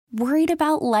Worried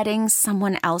about letting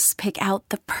someone else pick out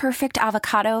the perfect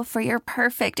avocado for your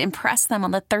perfect impress them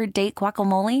on the third date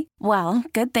guacamole? Well,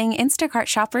 good thing Instacart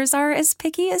shoppers are as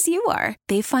picky as you are.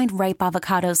 They find ripe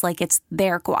avocados like it's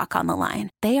their guac on the line.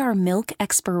 They are milk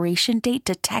expiration date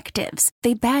detectives.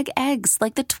 They bag eggs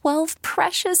like the 12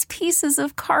 precious pieces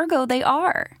of cargo they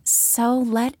are. So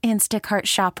let Instacart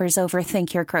shoppers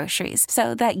overthink your groceries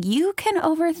so that you can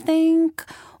overthink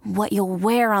what you'll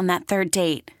wear on that third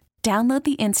date. Download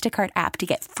the Instacart app to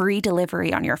get free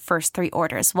delivery on your first 3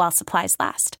 orders while supplies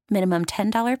last. Minimum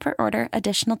 $10 per order.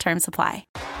 Additional terms apply.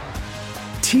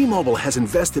 T-Mobile has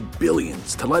invested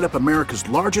billions to light up America's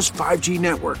largest 5G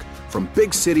network, from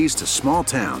big cities to small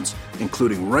towns,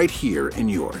 including right here in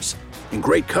yours. And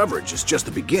great coverage is just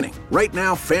the beginning. Right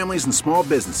now, families and small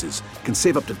businesses can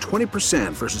save up to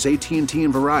 20% versus AT&T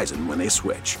and Verizon when they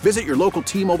switch. Visit your local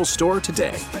T-Mobile store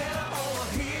today.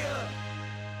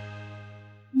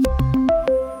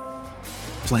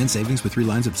 Plan savings with 3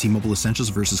 lines of T-Mobile Essentials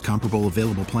versus comparable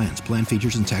available plans. Plan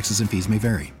features and taxes and fees may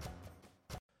vary.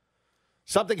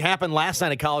 Something happened last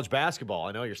night in college basketball.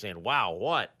 I know you're saying, wow,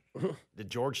 what? Did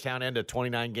Georgetown end a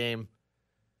 29-game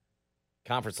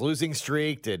conference losing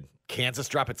streak? Did Kansas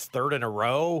drop its 3rd in a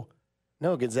row?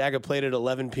 No, Gonzaga played at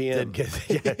 11 p.m.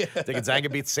 Did Gonzaga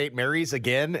beat St. Mary's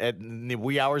again at the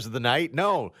wee hours of the night?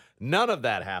 No, none of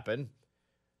that happened.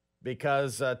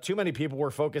 Because too many people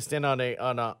were focused in on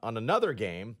another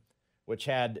game, which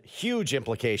had huge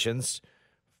implications,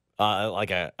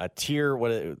 like a tier.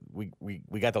 What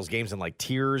we got those games in like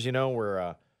tiers,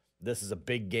 where this is a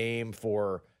big game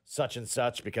for such and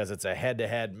such because it's a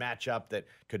head-to-head matchup that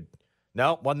could.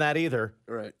 No, wasn't that either.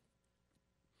 Right.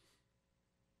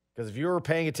 Because if you were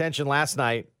paying attention last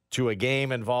night to a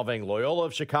game involving Loyola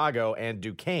of Chicago and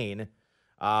Duquesne,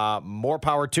 more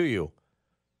power to you.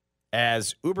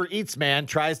 As Uber Eats man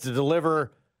tries to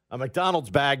deliver a McDonald's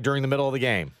bag during the middle of the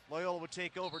game. Loyola would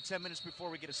take over 10 minutes before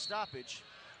we get a stoppage.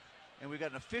 And we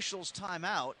got an official's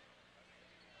timeout.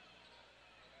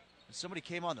 And somebody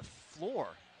came on the floor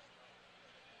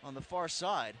on the far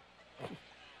side.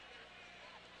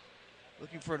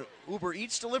 Looking for an Uber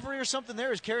Eats delivery or something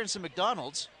there. Is carrying some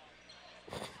McDonald's.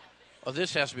 Oh,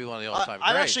 this has to be one of the all-time greats.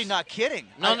 I'm actually not kidding.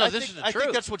 This is the truth. I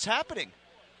think that's what's happening.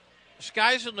 This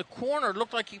guy's in the corner.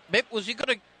 Looked like was he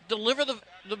going to deliver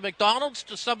the McDonald's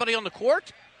to somebody on the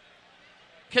court?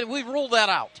 Can we rule that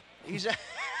out?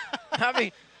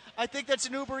 I think that's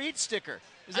an Uber Eats sticker.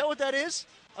 Is that what that is?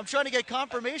 I'm trying to get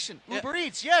confirmation. Uber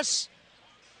Eats, yes.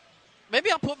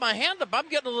 Maybe I'll put my hand up. I'm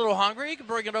getting a little hungry. You can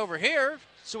bring it over here.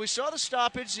 So we saw the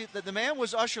stoppage. The man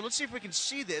was usher. Let's see if we can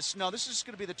see this. No, this is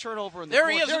going to be the turnover in the there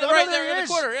corner. He is, right there in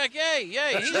the corner.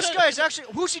 Yay. This guy's actually,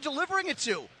 who's he delivering it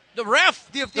to? The ref.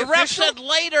 The ref said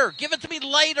later. Give it to me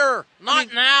later,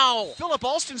 not now. Philip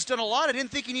Alston's done a lot. I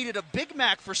didn't think he needed a Big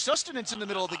Mac for sustenance in the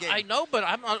middle of the game. I know, but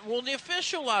I'm not. Well, the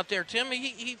official out there, Tim,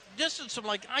 he distanced him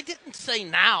like, I didn't say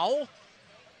now.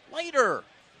 Later.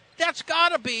 That's got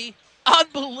to be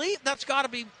unbelievable. That's got to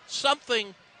be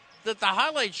something that the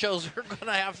highlight shows are going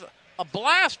to have a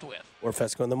blast with. Or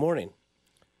Fesco in the morning.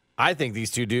 I think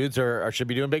these two dudes should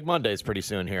be doing Big Mondays pretty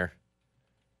soon here.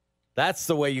 That's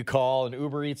the way you call an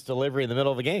Uber Eats delivery in the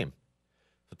middle of a game.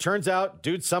 It turns out,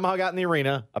 dude somehow got in the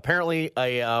arena. Apparently,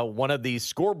 one of the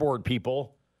scoreboard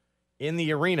people in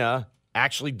the arena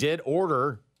actually did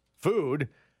order food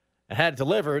and had it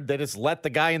delivered. They just let the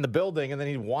guy in the building, and then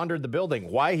he wandered the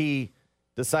building. Why he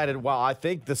decided, well, I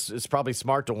think this is probably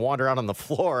smart to wander out on the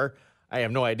floor, I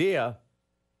have no idea.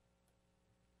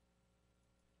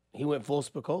 He went full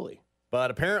Spicoli.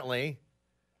 But apparently,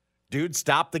 dude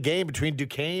stopped the game between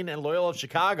Duquesne and Loyola of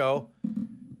Chicago.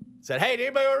 Said, hey, did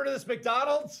anybody order this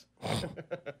McDonald's?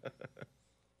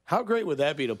 How great would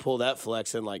that be to pull that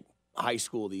flex in like high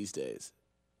school these days?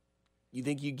 You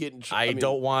think you get in trouble? I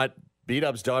don't want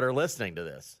Beat-Up's daughter listening to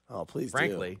this. Oh, please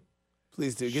frankly.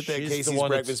 Please do. Get that She's Casey's the one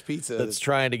breakfast pizza. That's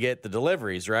trying to get the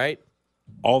deliveries, right?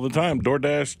 All the time.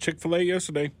 DoorDash, Chick-fil-A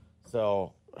yesterday.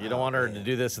 So you don't want her to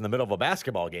do this in the middle of a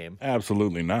basketball game.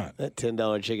 Absolutely not. That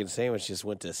 $10 chicken sandwich just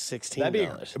went to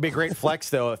 $16. It'd be a great flex,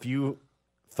 though, if you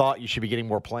thought you should be getting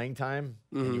more playing time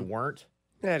and you weren't.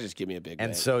 Yeah, just give me a big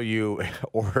And bag. so you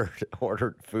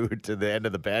ordered food to the end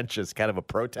of the bench as kind of a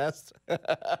protest.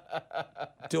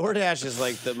 DoorDash is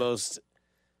like the most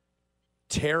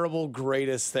terrible,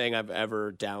 greatest thing I've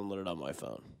ever downloaded on my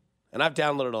phone. And I've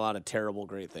downloaded a lot of terrible,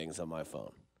 great things on my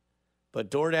phone. But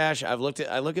DoorDash, I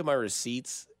look at my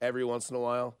receipts every once in a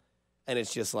while, and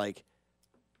it's just like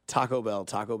Taco Bell,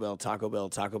 Taco Bell, Taco Bell,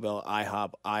 Taco Bell,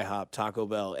 IHOP, Taco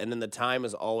Bell. And then the time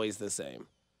is always the same.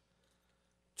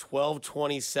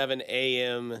 12:27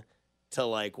 a.m. to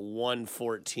like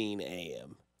 1:14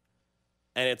 a.m.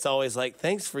 And it's always like,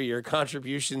 thanks for your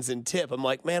contributions and tip. I'm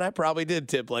like, man, I probably did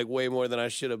tip like way more than I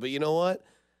should have. But you know what?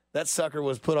 That sucker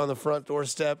was put on the front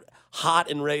doorstep, hot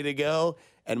and ready to go.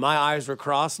 And my eyes were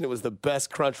crossed, and it was the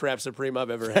best Crunchwrap Supreme I've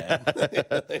ever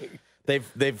had.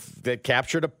 They've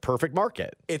captured a perfect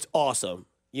market. It's awesome.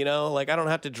 You know, like I don't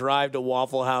have to drive to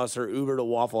Waffle House or Uber to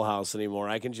Waffle House anymore.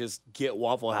 I can just get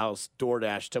Waffle House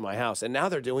DoorDash to my house. And now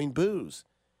they're doing booze.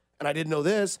 And I didn't know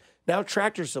this. Now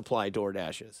Tractor Supply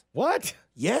DoorDashes. What?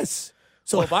 Yes.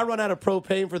 So if I run out of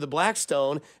propane for the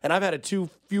Blackstone and I've had a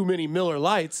few mini Miller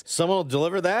Lights. Someone will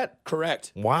deliver that?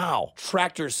 Correct. Wow.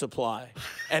 Tractor Supply.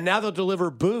 And now they'll deliver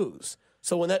booze.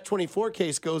 So when that 24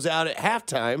 case goes out at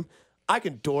halftime, I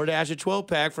can DoorDash a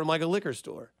 12-pack from like a liquor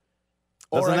store.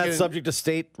 Isn't that subject to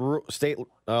state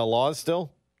laws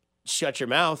still? Shut your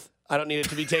mouth. I don't need it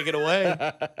to be taken away.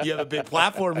 You have a big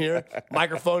platform here.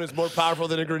 Microphone is more powerful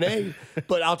than a grenade.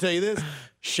 But I'll tell you this.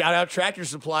 Shout out Tractor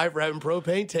Supply for having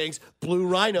propane tanks, Blue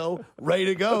Rhino, ready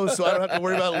to go so I don't have to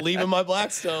worry about leaving my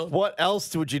Blackstone. What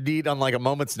else would you need on like a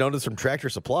moment's notice from Tractor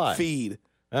Supply? Feed.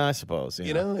 I suppose.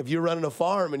 You know, if you're running a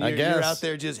farm and you're out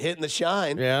there just hitting the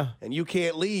shine and you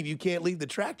can't leave the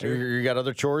tractor. You got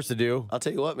other chores to do. I'll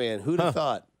tell you what, man. Who'd have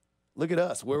thought? Look at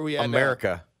us. Where are we at America.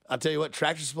 now? I'll tell you what,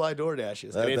 Tractor Supply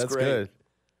DoorDashes. I mean, it's that's great. good.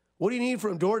 What do you need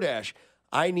from DoorDash?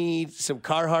 I need some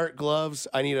Carhartt gloves.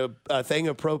 I need a thing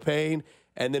of propane,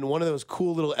 and then one of those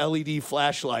cool little LED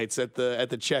flashlights at the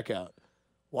checkout.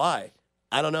 Why?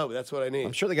 I don't know, but that's what I need.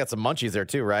 I'm sure they got some munchies there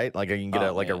too, right? Like you can get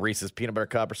a Reese's peanut butter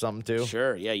cup or something too.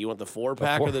 Sure, yeah. You want the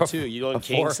 4-pack or the 2? You going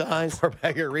king size?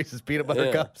 4-pack of Reese's peanut butter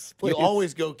cups. Please. You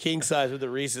always go king size with the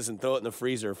Reese's and throw it in the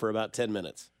freezer for about 10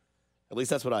 minutes. At least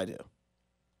that's what I do.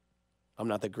 I'm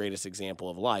not the greatest example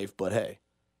of life, but hey,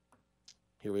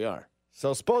 here we are.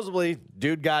 So supposedly,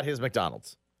 dude got his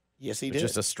McDonald's. Yes, he It's did.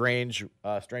 just a strange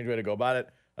way to go about it.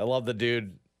 I love the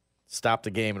dude stopped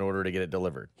the game in order to get it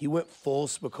delivered. He went full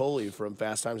Spicoli from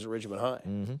Fast Times at Ridgemont High.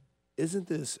 Mm-hmm. Isn't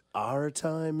this our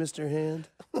time, Mr. Hand?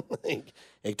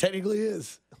 It technically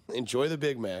is. Enjoy the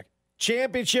Big Mac.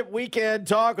 Championship weekend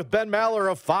talk with Ben Maller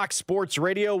of Fox Sports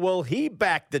Radio. Will he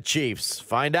back the Chiefs?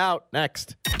 Find out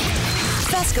next.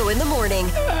 Fesco in the morning.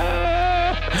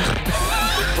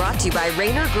 Brought to you by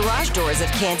Rainer Garage Doors of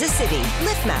Kansas City.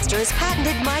 LiftMaster has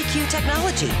patented MyQ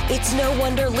technology. It's no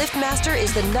wonder LiftMaster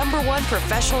is the #1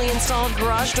 professionally installed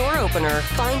garage door opener.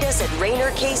 Find us at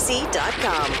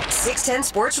RainerKC.com. 610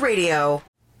 Sports Radio.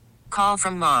 Call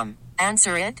from mom.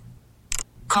 Answer it.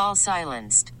 Call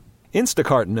silenced.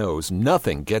 Instacart knows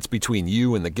nothing gets between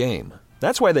you and the game.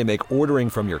 That's why they make ordering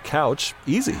from your couch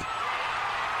easy.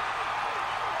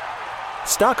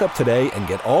 Stock up today and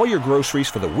get all your groceries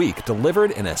for the week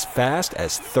delivered in as fast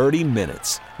as 30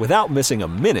 minutes without missing a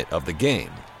minute of the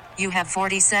game. You have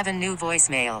 47 new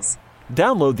voicemails.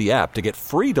 Download the app to get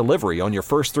free delivery on your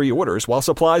first 3 orders while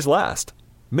supplies last.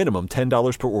 Minimum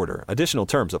 $10 per order. Additional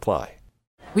terms apply.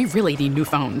 We really need new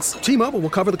phones. T-Mobile will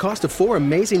cover the cost of 4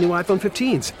 amazing new iPhone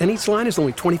 15s, and each line is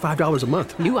only $25 a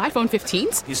month. New iPhone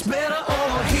 15s? It's better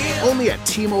over here. Only at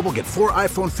T-Mobile, get 4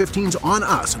 iPhone 15s on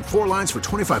us and 4 lines for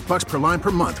 $25 per line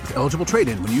per month with eligible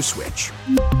trade-in when you switch.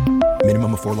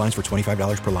 Minimum of 4 lines for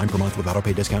 $25 per line per month with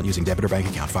autopay discount using debit or bank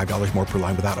account. $5 more per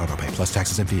line without autopay, plus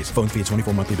taxes and fees. Phone fee at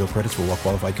 24 monthly bill credits for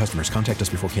well-qualified customers. Contact us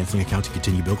before canceling account to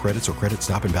continue bill credits or credit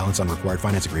stop and balance on required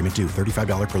finance agreement due.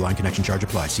 $35 per line connection charge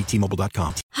applies. See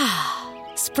T-Mobile.com.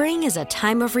 Spring is a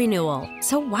time of renewal,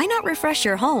 so why not refresh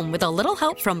your home with a little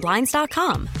help from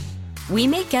Blinds.com? We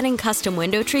make getting custom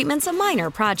window treatments a minor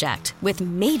project with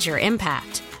major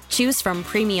impact. Choose from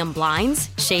premium blinds,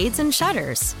 shades, and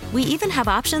shutters. We even have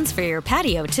options for your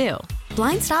patio, too.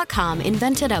 Blinds.com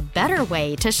invented a better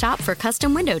way to shop for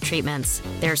custom window treatments.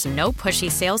 There's no pushy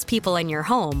salespeople in your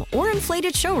home or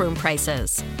inflated showroom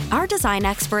prices. Our design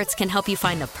experts can help you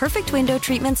find the perfect window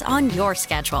treatments on your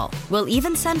schedule. We'll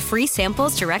even send free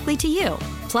samples directly to you.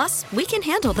 Plus, we can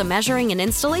handle the measuring and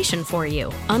installation for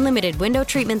you. Unlimited window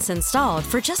treatments installed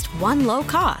for just one low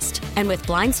cost. And with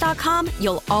Blinds.com,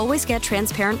 you'll always get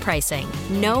transparent pricing.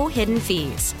 No hidden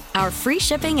fees. Our free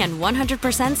shipping and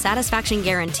 100% satisfaction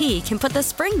guarantee can put the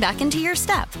spring back into your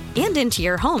step and into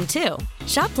your home, too.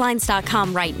 Shop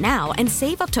Blinds.com right now and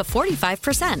save up to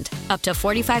 45%. Up to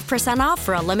 45% off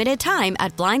for a limited time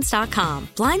at Blinds.com.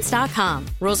 Blinds.com.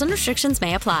 Rules and restrictions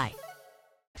may apply.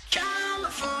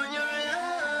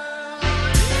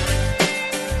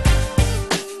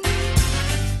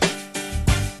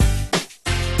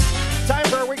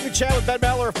 Chat with Ben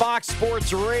Beller, Fox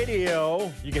Sports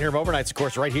Radio. You can hear him overnights, of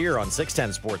course, right here on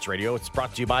 610 Sports Radio. It's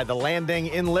brought to you by The Landing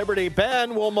in Liberty.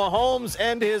 Ben, will Mahomes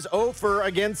end his ofer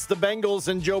against the Bengals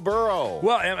and Joe Burrow?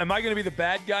 Well, am I going to be the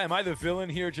bad guy? Am I the villain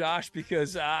here, Josh?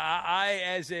 Because I,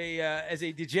 as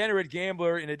a degenerate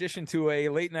gambler, in addition to a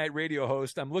late-night radio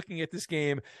host, I'm looking at this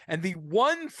game, and the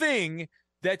one thing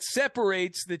that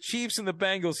separates the Chiefs and the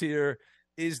Bengals here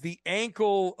is the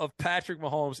ankle of Patrick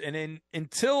Mahomes. And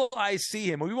until I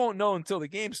see him, we won't know until the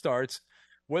game starts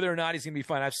whether or not he's going to be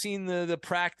fine. I've seen the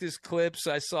practice clips.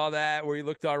 I saw that where he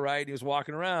looked all right. He was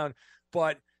walking around.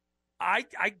 But I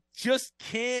just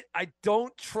can't – I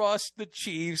don't trust the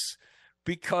Chiefs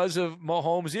because of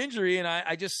Mahomes' injury. And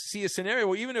I just see a scenario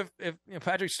where even if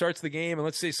Patrick starts the game and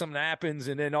let's say something happens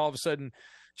and then all of a sudden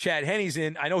Chad Henne's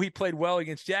in, I know he played well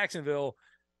against Jacksonville –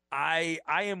 I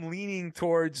am leaning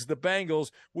towards the Bengals,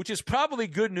 which is probably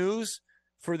good news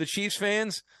for the Chiefs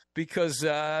fans because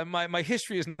my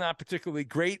history is not particularly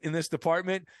great in this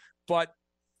department, but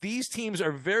these teams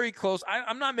are very close.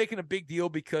 I'm not making a big deal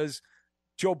because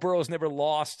Joe Burrow's never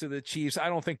lost to the Chiefs. I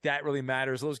don't think that really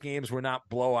matters. Those games were not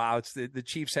blowouts. The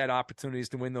Chiefs had opportunities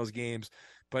to win those games,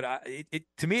 but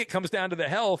to me, it comes down to the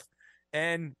health.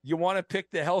 And you want to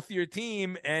pick the healthier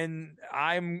team, and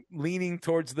I'm leaning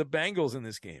towards the Bengals in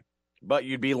this game. But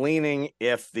you'd be leaning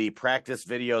if the practice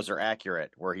videos are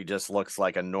accurate, where he just looks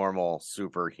like a normal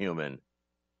superhuman.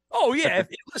 Oh yeah,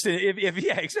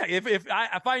 exactly.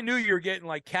 If I knew you were getting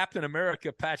like Captain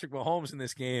America, Patrick Mahomes in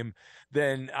this game,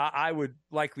 then I would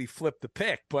likely flip the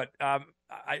pick. But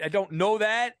I don't know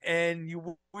that, and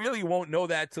you really won't know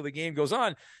that till the game goes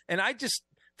on. And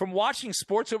from watching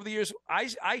sports over the years,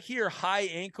 I hear high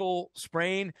ankle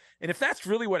sprain. And if that's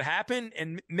really what happened,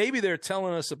 and maybe they're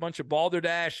telling us a bunch of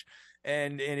balderdash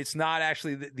and it's not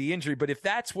actually the injury, but if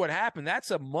that's what happened, that's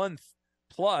a month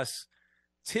plus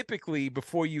typically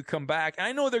before you come back. And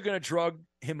I know they're going to drug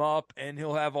him up and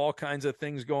he'll have all kinds of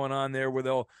things going on there where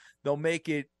they'll make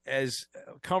it as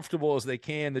comfortable as they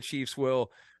can, the Chiefs will,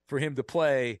 for him to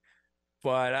play.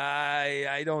 But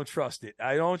I don't trust it.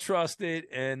 I don't trust it,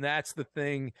 and that's the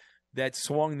thing that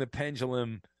swung the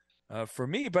pendulum for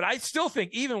me. But I still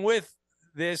think even with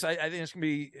this, I think it's going to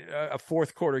be a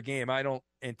fourth quarter game. I don't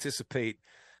anticipate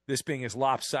this being as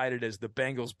lopsided as the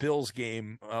Bengals-Bills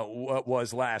game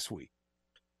was last week.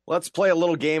 Let's play a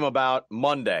little game about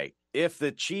Monday. If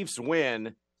the Chiefs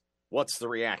win, what's the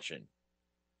reaction?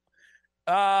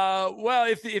 Well,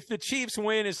 if the Chiefs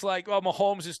win, it's like, oh,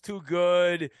 Mahomes is too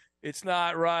good. It's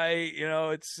not right.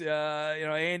 It's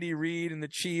Andy Reid and the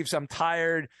Chiefs. I'm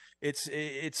tired.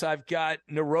 It's I've got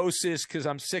neurosis because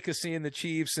I'm sick of seeing the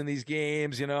Chiefs in these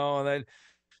games, and then,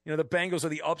 the Bengals are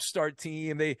the upstart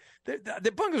team. The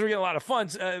Bengals were getting a lot of fun,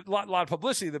 a lot of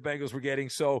publicity the Bengals were getting.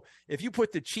 So if you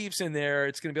put the Chiefs in there,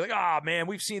 it's going to be like, oh man,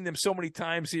 we've seen them so many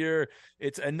times here.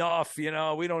 It's enough. We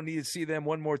don't need to see them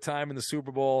one more time in the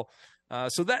Super Bowl.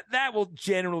 So that will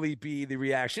generally be the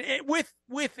reaction, with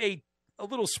a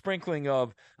little sprinkling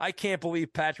of, I can't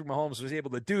believe Patrick Mahomes was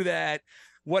able to do that.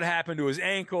 What happened to his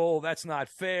ankle? That's not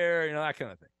fair. That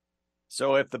kind of thing.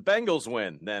 So if the Bengals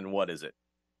win, then what is it?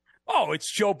 Oh,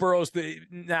 it's Joe Burrow's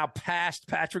now past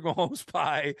Patrick Mahomes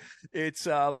by. It's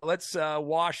let's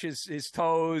wash his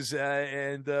toes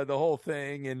and the whole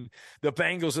thing. And the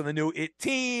Bengals are the new it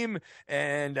team.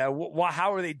 And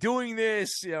how are they doing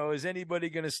this? Is anybody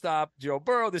going to stop Joe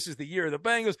Burrow? This is the year of the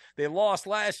Bengals. They lost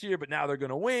last year, but now they're going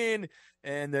to win.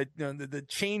 And the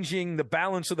changing the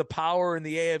balance of the power in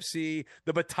the AFC.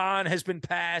 The baton has been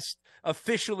passed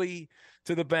officially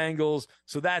to the Bengals.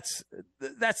 So that's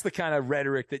the kind of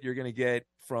rhetoric that you're going to get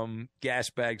from gas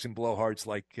bags and blowhards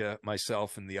like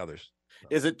myself and the others.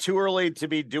 Is it too early to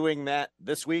be doing that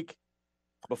this week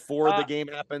before the game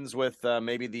happens with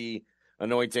maybe the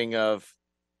anointing of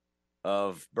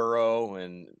Burrow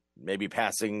and maybe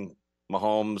passing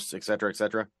Mahomes, et cetera, et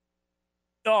cetera?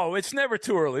 Oh, it's never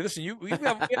too early. Listen, we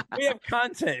have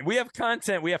content. We have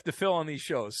content we have to fill on these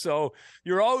shows. So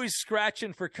you're always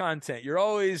scratching for content.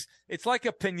 It's like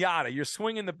a piñata. You're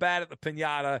swinging the bat at the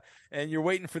piñata and you're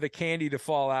waiting for the candy to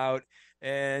fall out.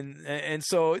 And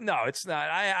so, no, it's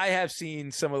not. I have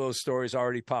seen some of those stories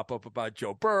already pop up about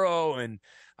Joe Burrow, and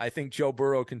I think Joe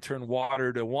Burrow can turn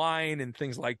water to wine and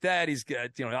things like that. He's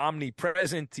got,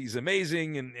 omnipresent. He's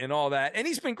amazing and all that. And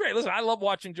he's been great. Listen, I love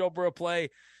watching Joe Burrow play.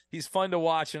 He's fun to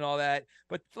watch and all that.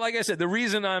 But like I said, the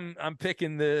reason I'm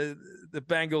picking the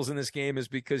Bengals in this game is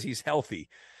because he's healthy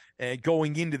and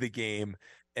going into the game,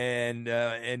 and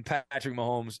Patrick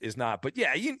Mahomes is not. But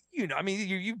yeah,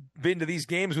 you've been to these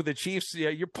games with the Chiefs. Yeah,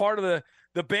 you're part of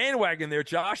the bandwagon there,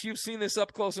 Josh. You've seen this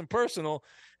up close and personal,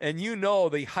 and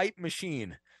the hype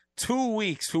machine 2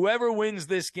 weeks. Whoever wins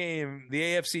this game, the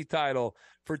AFC title,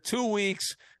 for 2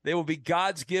 weeks, they will be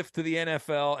God's gift to the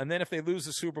NFL. And then if they lose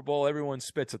the Super Bowl, everyone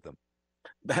spits at them.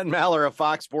 Ben Maller of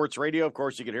Fox Sports Radio. Of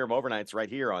course, you can hear him overnights right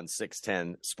here on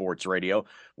 610 Sports Radio.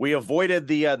 We avoided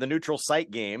the neutral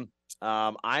site game.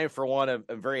 I, for one, am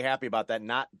very happy about that,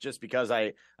 not just because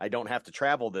I don't have to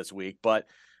travel this week, but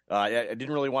I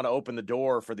didn't really want to open the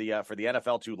door for the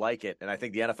NFL to like it, and I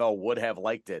think the NFL would have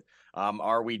liked it.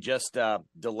 Are we just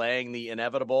delaying the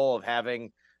inevitable of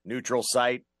having neutral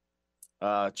site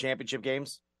championship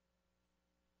games?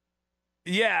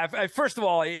 Yeah, first of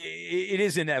all, it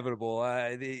is inevitable.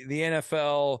 The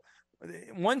NFL,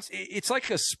 once it's like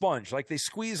a sponge, like they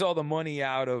squeeze all the money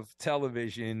out of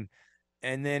television,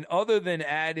 and then other than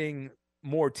adding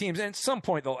more teams, and at some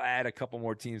point they'll add a couple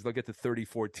more teams. They'll get to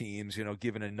 34 teams,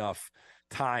 given enough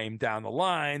time down the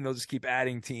line. They'll just keep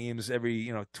adding teams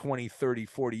every, 20, 30,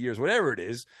 40 years, whatever it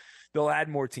is. They'll add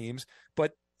more teams.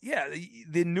 But yeah,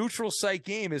 the neutral site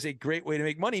game is a great way to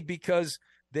make money because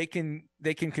they can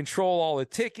control all the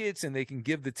tickets and they can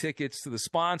give the tickets to the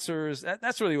sponsors.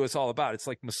 That's really what it's all about. It's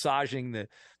like massaging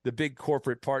the big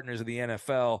corporate partners of the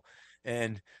NFL.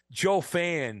 And Joe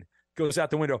Fan goes out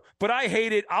the window, but I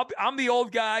hate it. I'm the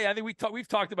old guy. I think we've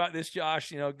talked about this,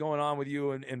 Josh, going on with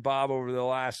you and Bob over the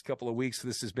last couple of weeks.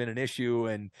 This has been an issue.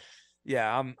 And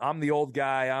yeah, I'm the old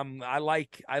guy. I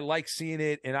like seeing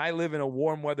it, and I live in a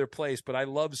warm weather place, but I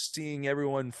love seeing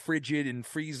everyone frigid and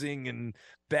freezing and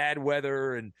bad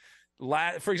weather. And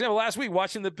for example, last week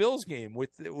watching the Bills game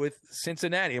with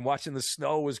Cincinnati and watching the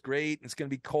snow was great. It's going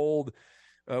to be cold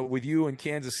with you in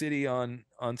Kansas City on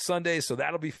Sunday, so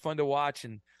that'll be fun to watch.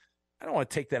 And I don't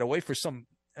want to take that away for some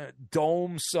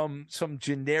dome, some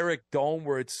generic dome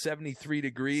where it's 73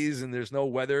 degrees and there's no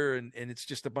weather and it's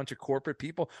just a bunch of corporate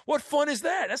people. What fun is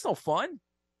that? That's no fun.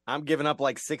 I'm giving up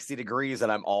like 60 degrees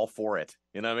and I'm all for it.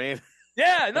 You know what I mean?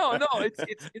 Yeah, no.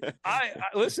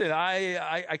 Listen,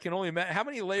 I can only imagine. How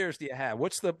many layers do you have?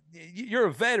 You're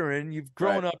a veteran. You've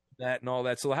grown up in that and all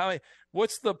that. So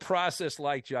what's the process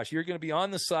like, Josh? You're going to be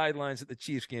on the sidelines at the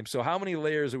Chiefs game. So how many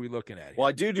layers are we looking at here? Well,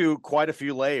 I do quite a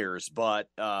few layers, but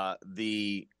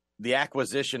the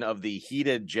acquisition of the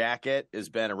heated jacket has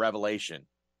been a revelation.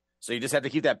 So you just have to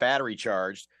keep that battery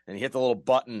charged and you hit the little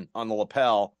button on the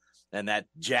lapel and that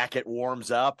jacket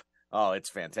warms up. Oh, it's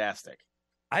fantastic.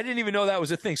 I didn't even know that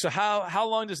was a thing. So how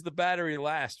long does the battery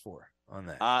last for on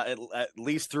that? At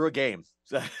least through a game.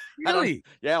 Really?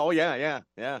 Yeah. Oh, yeah.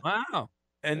 Wow.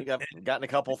 And gotten a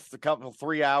couple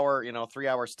 3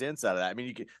 hour stints out of that. I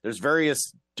mean, there's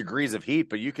various degrees of heat,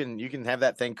 but you can have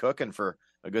that thing cooking for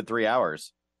a good 3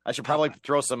 hours. I should probably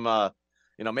throw some,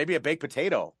 maybe a baked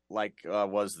potato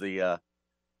was the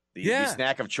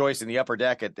snack of choice in the upper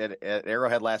deck at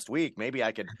Arrowhead last week. Maybe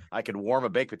I could warm a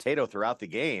baked potato throughout the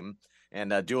game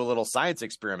and do a little science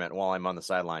experiment while I'm on the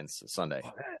sidelines Sunday.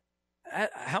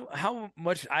 How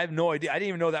much? I have no idea. I didn't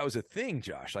even know that was a thing,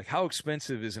 Josh. Like, how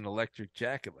expensive is an electric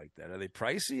jacket like that? Are they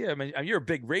pricey? I mean, you're a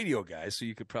big radio guy, so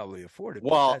you could probably afford it.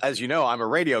 Well, as you know, I'm a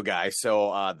radio guy,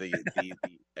 so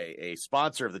a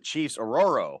sponsor of the Chiefs,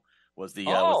 Aurora, was the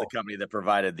company that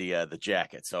provided the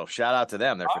jacket. So shout out to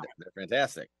them. They're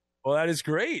fantastic. Well, that is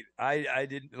great. I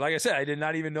did, like I said, I did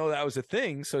not even know that was a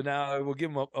thing. So now I will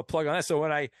give them a plug on that. So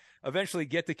when I eventually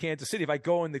get to Kansas City, if I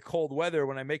go in the cold weather,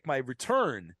 when I make my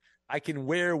return, I can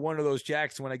wear one of those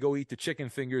jackets when I go eat the chicken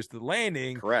fingers to the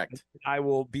landing. Correct. I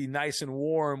will be nice and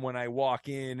warm when I walk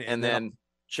in. And then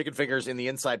chicken fingers in the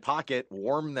inside pocket,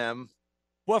 warm them.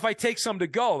 Well, if I take some to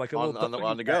go, like on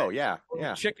the go, yeah.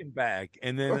 Chicken bag,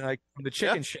 and then from the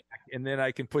chicken shack, and then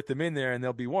I can put them in there and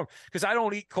they'll be warm. Because I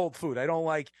don't eat cold food. I don't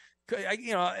like.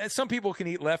 Some people can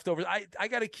eat leftovers. I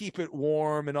got to keep it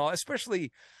warm and all,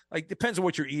 especially depends on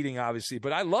what you're eating, obviously.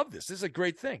 But I love this. This is a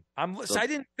great thing. I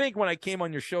didn't think when I came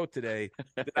on your show today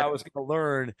that I was going to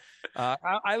learn.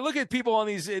 I look at people on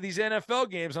these NFL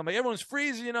games. I'm like, everyone's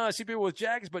freezing. I see people with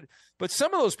jackets, but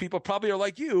some of those people probably are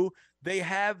like you. They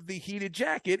have the heated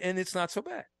jacket, and it's not so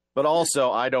bad. But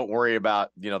also, I don't worry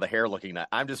about the hair looking nice.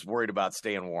 I'm just worried about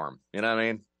staying warm. You know what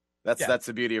I mean? That's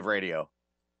the beauty of radio.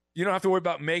 You don't have to worry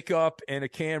about makeup and a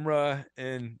camera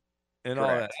and all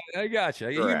that. I got you.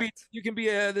 You can be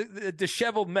a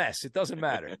disheveled mess. It doesn't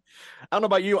matter. I don't know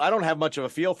about you. I don't have much of a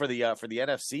feel for the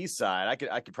NFC side.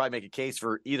 I could probably make a case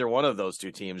for either one of those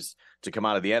two teams to come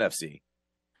out of the NFC.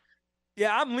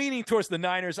 Yeah, I'm leaning towards the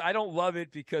Niners. I don't love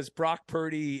it because Brock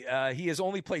Purdy, he has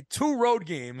only played 2 road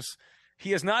games.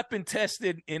 He has not been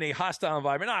tested in a hostile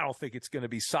environment. I don't think it's going to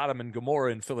be Sodom and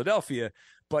Gomorrah in Philadelphia,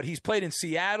 but he's played in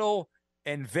Seattle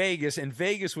and Vegas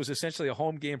was essentially a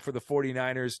home game for the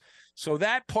 49ers. So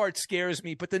that part scares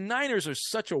me, but the Niners are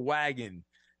such a wagon.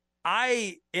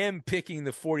 I am picking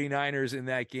the 49ers in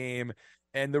that game.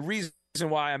 And the reason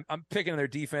why I'm picking their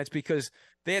defense, because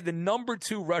they had the number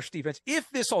 2 rush defense. If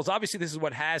this holds, obviously this is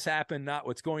what has happened, not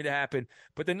what's going to happen.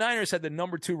 But the Niners had the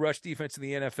number 2 rush defense in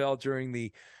the NFL during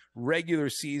the regular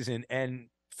season. And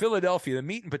Philadelphia, the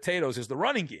meat and potatoes is the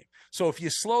running game. So if you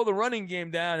slow the running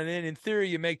game down and then in theory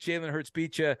you make Jalen Hurts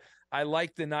beat you, I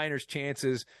like the Niners'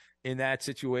 chances in that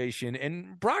situation.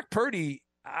 And Brock Purdy,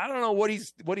 I don't know what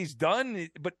he's done,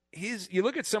 but you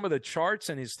look at some of the charts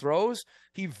and his throws,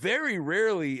 he very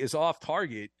rarely is off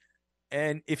target.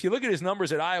 And if you look at his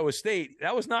numbers at Iowa State,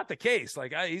 that was not the case.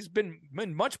 Like he's been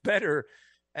much better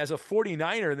as a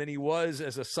 49er than he was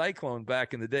as a Cyclone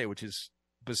back in the day, which is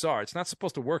bizarre. It's not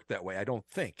supposed to work that way, I don't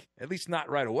think. At least not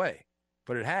right away,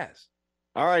 but it has.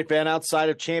 All right, Ben, outside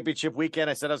of championship weekend,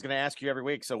 I said I was going to ask you every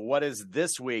week. So what is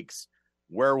this week's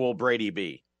Where Will Brady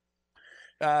Be?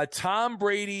 Tom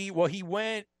Brady, well, he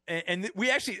went, and we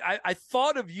actually, I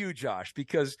thought of you, Josh,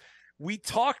 because we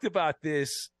talked about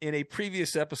this in a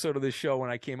previous episode of the show when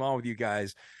I came on with you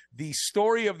guys. The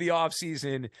story of the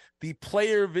offseason, the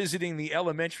player visiting the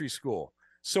elementary school.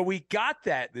 So we got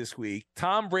that this week.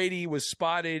 Tom Brady was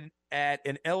spotted at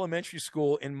an elementary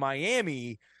school in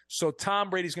Miami. So Tom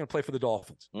Brady's going to play for the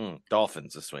Dolphins.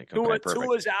 Dolphins this week. Okay,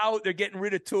 Tua's out. They're getting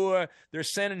rid of Tua. They're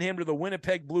sending him to the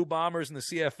Winnipeg Blue Bombers in the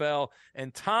CFL.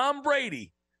 And Tom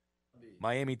Brady,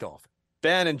 Miami Dolphins.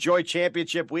 Ben, enjoy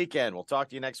championship weekend. We'll talk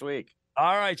to you next week.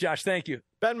 All right, Josh. Thank you.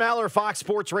 Ben Maller, Fox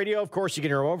Sports Radio. Of course, you can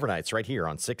hear overnights right here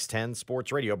on 610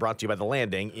 Sports Radio, brought to you by The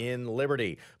Landing in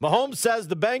Liberty. Mahomes says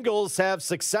the Bengals have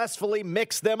successfully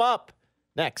mixed them up.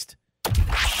 Next.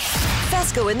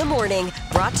 Fesco in the Morning,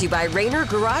 brought to you by Rainer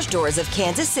Garage Doors of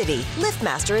Kansas City.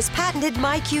 LiftMaster has patented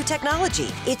MyQ technology.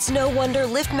 It's no wonder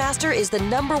LiftMaster is the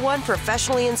 #1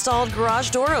 professionally installed garage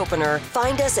door opener.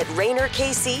 Find us at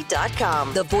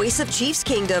RainerKC.com. The voice of Chiefs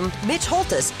Kingdom, Mitch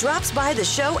Holthus, drops by the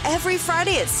show every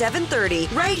Friday at 7:30,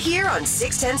 right here on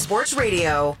 610 Sports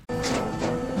Radio.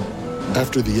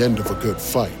 After the end of a good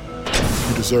fight,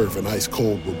 you deserve an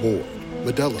ice-cold reward.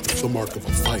 Modelo is the mark of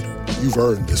a fighter. You've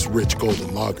earned this rich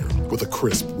golden lager with a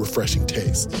crisp, refreshing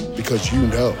taste. Because you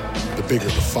know, the bigger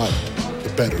the fight, the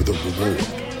better the reward.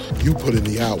 You put in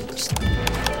the hours,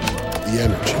 the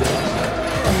energy,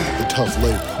 the tough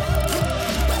labor.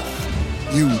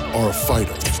 You are a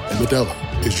fighter, and Modelo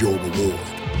is your reward.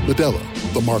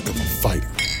 Modelo, the mark of a fighter.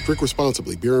 Drink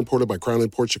responsibly. Beer imported by Crown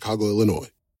Imports, Chicago, Illinois.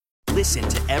 Listen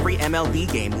to every MLB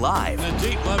game live. In the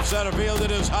deep left center field,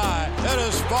 it is high, it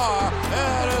is far,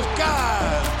 it is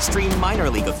gone. Stream minor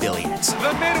league affiliates.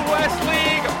 The Midwest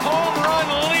League home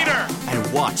run leader.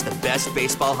 And watch the best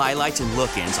baseball highlights and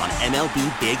look-ins on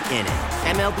MLB Big Inning.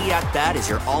 MLB At Bat is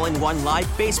your all-in-one live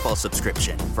baseball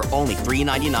subscription for only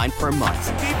 $3.99 per month.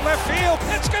 Deep left field,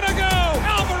 it's gonna go.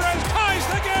 Alvarez ties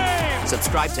the game.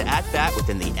 Subscribe to At Bat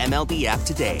within the MLB app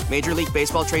today. Major League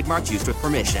Baseball trademarks used with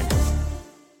permission.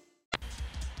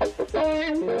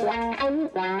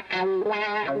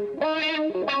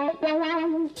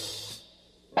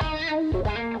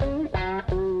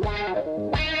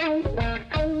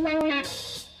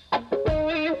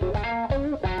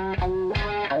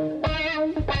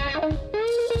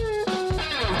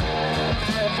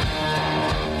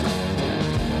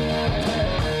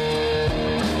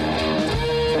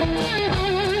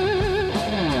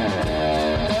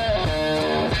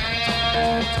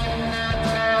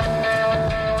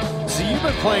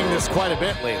 Playing this quite a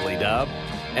bit lately, Dub.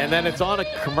 And then it's on a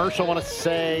commercial. I want to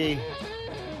say,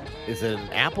 is it an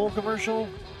Apple commercial?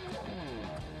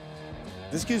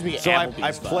 This gives me so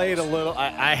Applebee's I played a little.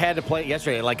 I had to play it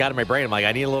yesterday. It got in my brain. I'm like,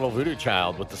 I need a little Voodoo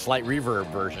Child with the slight reverb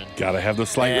version. Got to have the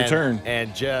slight return.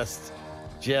 And just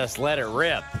let it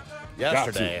rip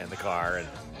yesterday in the car. And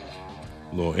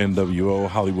little NWO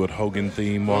Hollywood Hogan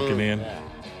theme walking in. Yeah.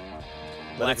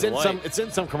 But it's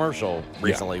in some commercial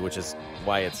recently, which is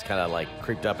why it's kind of like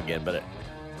creeped up again. But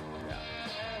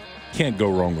can't go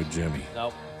wrong with Jimmy.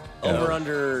 Nope. Over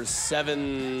under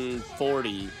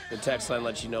 740. The text line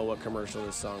lets you know what commercial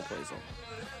this song plays on.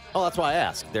 Oh, that's why I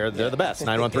asked. They're the best.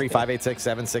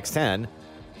 913-586-7610.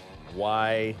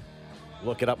 Why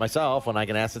look it up myself when I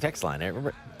can ask the text line?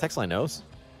 Remember, text line knows.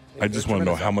 I just want to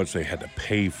know how much they had to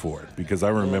pay for it, because I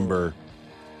remember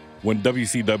when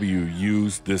WCW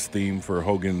used this theme for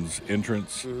Hogan's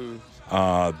entrance,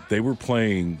 they were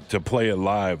playing to play it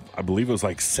live. I believe it was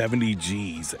like 70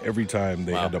 G's every time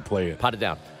they had to play it. Pot it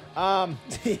down. Well,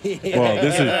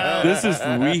 this is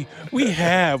we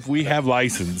have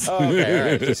license. Oh, okay, all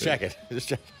right. Just check it.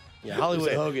 Yeah,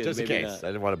 Hollywood Hogan. Just in case. I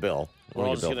didn't want a bill.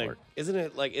 Is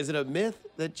it a myth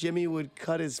that Jimmy would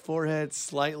cut his forehead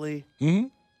slightly?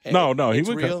 Mm-hmm. No, he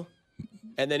would. Real?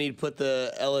 And then he'd put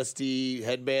the LSD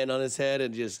headband on his head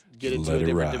and just get into a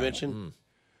different dimension.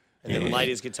 And then light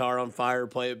his guitar on fire,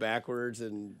 play it backwards,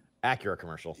 and Acura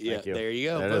commercial. Thank you. There you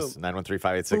go. There it is.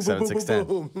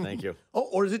 913-586-7610. Thank you. Oh,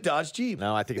 or is it Dodge Jeep?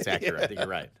 No, I think it's Acura. I think you're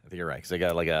right. Because they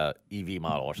got like a EV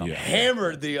model or something.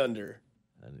 Hammered the under.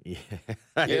 You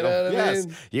know what I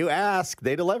mean? You ask,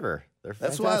 they deliver. They're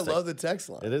That's fantastic. why I love the text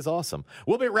line. It is awesome.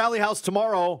 We'll be at Rally House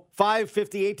tomorrow,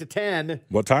 5:58 to 10.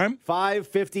 What time?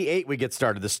 5:58 we get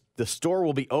started. The store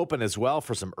will be open as well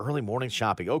for some early morning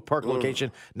shopping. Oak Park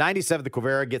location, 97th the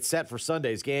Quivira. Get set for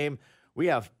Sunday's game. We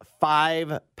have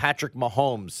 5 Patrick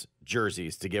Mahomes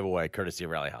jerseys to give away, courtesy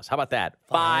of Rally House. How about that?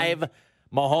 5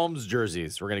 Mahomes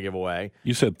jerseys we're going to give away.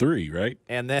 You said 3, right?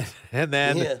 And then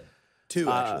 2,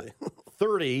 actually.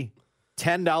 30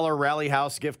 $10 Rally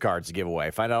House gift cards to give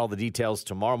away. Find out all the details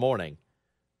tomorrow morning.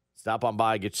 Stop on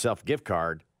by, get yourself a gift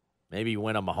card. Maybe you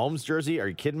win a Mahomes jersey. Are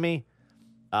you kidding me?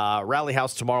 Rally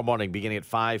House tomorrow morning, beginning at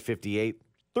 5:58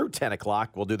 through 10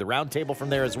 o'clock. We'll do the roundtable from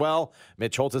there as well.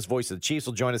 Mitch Holtis, voice of the Chiefs,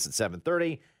 will join us at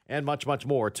 7:30, and much, much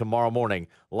more tomorrow morning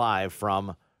live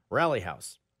from Rally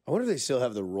House. I wonder if they still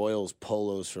have the Royals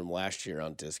polos from last year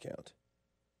on discount.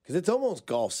 Because it's almost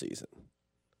golf season.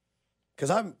 Because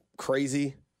I'm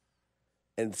crazy.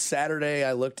 And Saturday,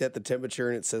 I looked at the temperature,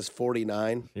 and it says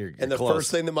 49. You're and the close.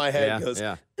 first thing in my head goes,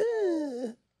 yeah.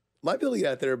 Might be able to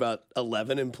get out there about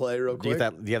 11 and play real quick. Do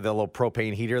you have that little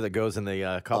propane heater that goes in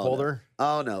the cup holder? No.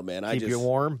 Oh, no, man. Keep you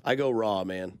warm? I go raw,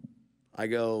 man. I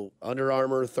go Under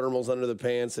Armour, thermals under the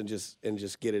pants, and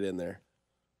just get it in there.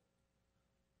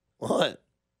 What?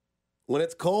 When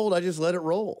it's cold, I just let it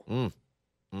roll.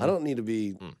 I don't need to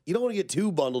be you don't want to get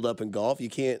too bundled up in golf. You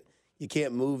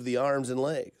can't move the arms and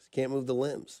legs. You can't move the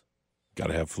limbs. Got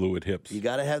to have fluid hips. You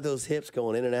got to have those hips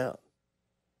going in and out.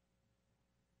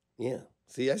 Yeah.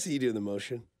 See, I see you doing the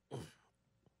motion.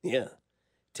 Yeah.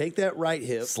 Take that right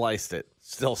hip. Sliced it.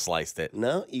 Still sliced it.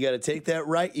 No, you got to take that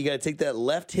right. You got to take that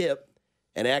left hip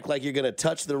and act like you're going to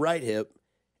touch the right hip.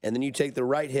 And then you take the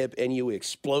right hip and you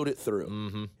explode it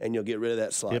through. And you'll get rid of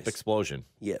that slice. Hip explosion.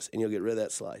 Yes, and you'll get rid of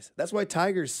that slice. That's why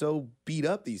Tiger's so beat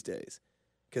up these days.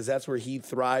 Because that's where he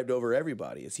thrived over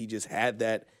everybody, is he just had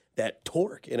that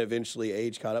torque, and eventually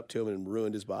age caught up to him and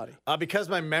ruined his body. Because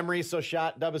my memory is so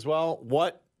shot, Dub, as well,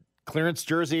 what clearance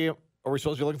jersey are we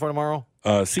supposed to be looking for tomorrow?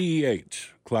 CEH,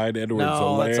 Clyde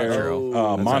Edwards-Helaire. That's not true.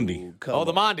 Mondi.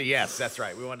 The Mondi, yes, that's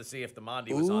right. We wanted to see if the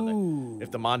Mondi was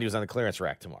on the clearance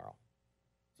rack tomorrow.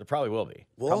 There probably will be.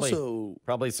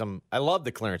 Probably some. I love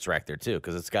the clearance rack there too,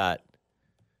 because it's got,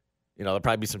 there'll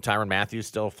probably be some Tyrann Mathieu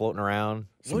still floating around.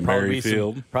 Probably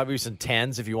some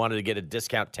 10s if you wanted to get a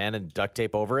discount 10 and duct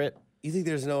tape over it. You think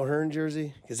there's no Hearn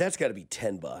jersey? Because that's got to be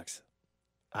 $10.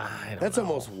 That's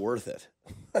almost worth it.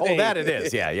 That it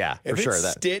is. Yeah, for sure.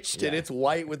 It's stitched and it's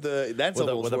white with almost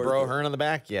a worth Bro it. Hearn on the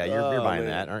back. Yeah, you're buying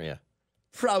that, aren't you?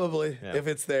 Probably. Yeah. If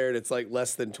it's there and it's like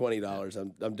less than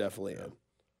 $20, I'm definitely in.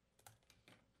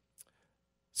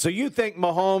 So you think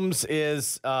Mahomes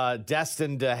is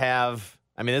destined to have?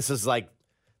 I mean, this is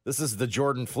the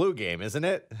Jordan flu game, isn't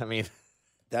it? I mean,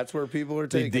 that's where people are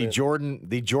taking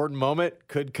the Jordan moment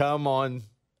could come on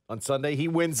Sunday. He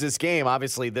wins this game.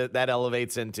 Obviously, that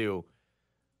elevates into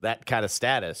that kind of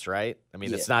status, right? I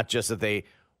mean, It's not just that they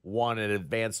won and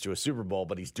advanced to a Super Bowl,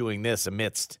 but he's doing this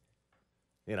amidst,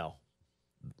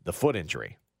 the foot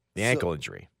injury, the ankle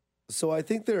injury. So I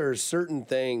think there are certain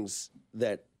things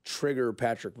that trigger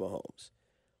Patrick Mahomes.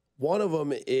 One of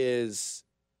them is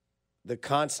the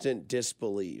constant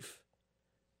disbelief.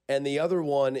 And the other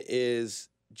one is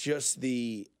just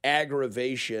the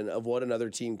aggravation of what another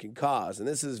team can cause. And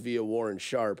this is via Warren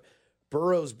Sharp.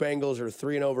 Burrow's Bengals are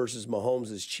 3-0 versus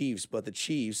Mahomes' Chiefs, but the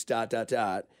Chiefs, ...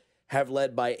 have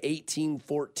led by 18,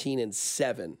 14, and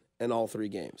 7 in all 3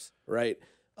 games, right?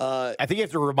 I think you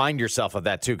have to remind yourself of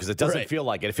that, too, because it doesn't feel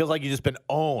like it. It feels like you've just been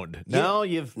owned. No,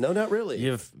 No, not really.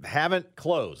 You haven't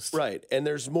closed. Right, and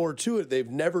there's more to it. They've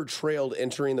never trailed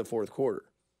entering the fourth quarter.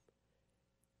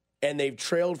 And they've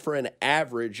trailed for an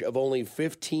average of only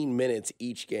 15 minutes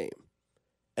each game.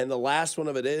 And the last one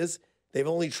of it is they've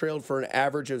only trailed for an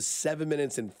average of 7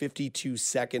 minutes and 52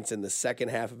 seconds in the second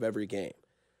half of every game.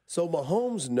 So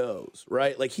Mahomes knows,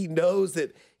 right? Like, he knows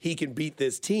that he can beat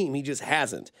this team. He just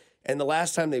hasn't. And the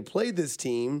last time they played this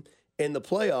team in the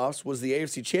playoffs was the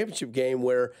AFC Championship game,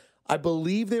 where I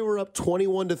believe they were up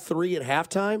 21-3 at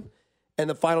halftime, and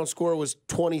the final score was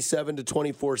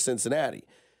 27-24 Cincinnati.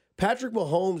 Patrick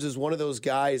Mahomes is one of those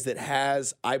guys that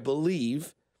has, I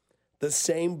believe, the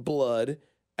same blood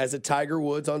as a Tiger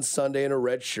Woods on Sunday in a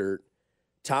red shirt,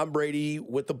 Tom Brady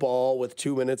with the ball with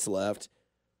 2 minutes left,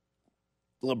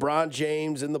 LeBron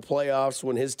James in the playoffs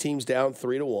when his team's down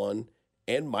 3-1,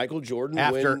 and Michael Jordan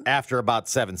after about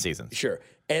 7 seasons. Sure.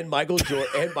 And Michael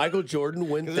Jordan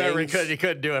when things you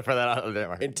couldn't do it for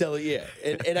that until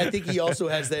and I think he also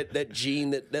has that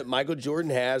gene that Michael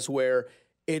Jordan has where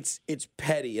it's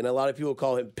petty, and a lot of people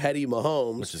call him Petty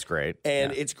Mahomes, which is great,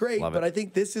 and it's great. But I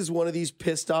think this is one of these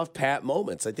pissed off Pat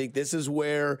moments. I think this is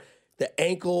where the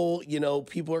ankle,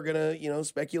 people are gonna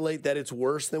speculate that it's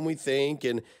worse than we think,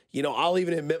 and I'll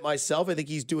even admit myself, I think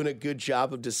he's doing a good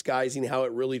job of disguising how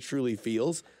it really truly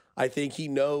feels. I think he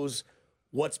knows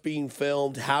what's being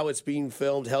filmed, how it's being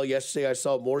filmed. Hell, yesterday I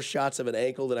saw more shots of an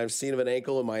ankle than I've seen of an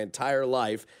ankle in my entire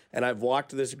life, and I've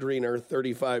walked this green earth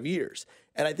 35 years.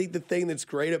 And I think the thing that's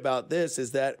great about this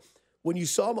is that when you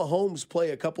saw Mahomes play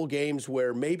a couple games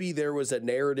where maybe there was a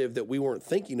narrative that we weren't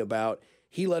thinking about,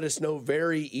 he let us know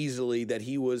very easily that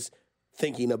he was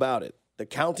thinking about it. The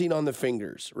counting on the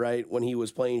fingers, right, when he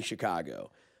was playing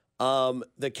Chicago.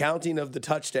 The counting of the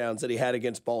touchdowns that he had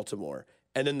against Baltimore.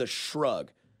 And then the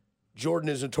shrug. Jordan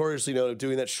is notoriously known of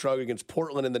doing that shrug against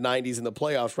Portland in the 90s in the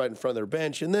playoffs right in front of their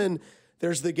bench. And then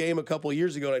there's the game a couple of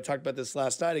years ago, and I talked about this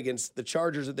last night, against the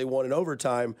Chargers that they won in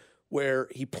overtime, where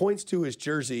he points to his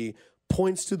jersey,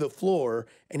 points to the floor,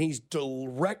 and he's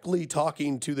directly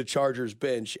talking to the Chargers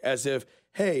bench as if,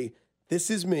 hey,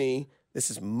 this is me, this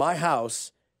is my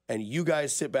house, and you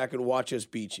guys sit back and watch us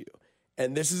beat you.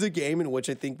 And this is a game in which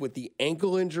I think with the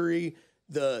ankle injury,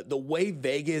 the way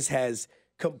Vegas has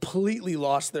completely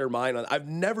lost their mind on. I've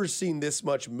never seen this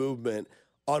much movement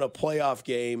on a playoff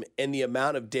game in the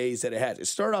amount of days that it has. It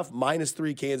started off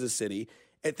 -3 Kansas City.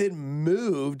 It then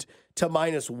moved to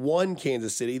 -1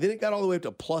 Kansas City. Then it got all the way up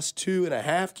to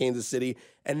 +2.5 Kansas City,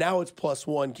 and now it's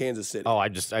 +1 Kansas City. Oh, I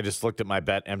just looked at my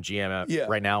bet MGM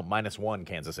right now, -1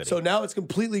 Kansas City. So now it's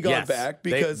completely gone back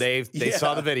because they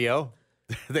saw the video.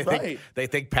 They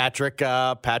think Patrick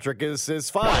is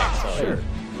fine. So. Sure.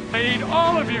 I need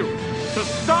all of you to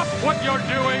stop what you're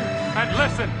doing and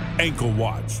listen. Ankle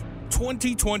Watch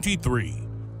 2023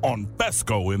 on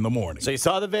Fesco in the morning. So you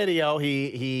saw the video.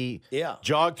 He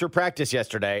jogged through practice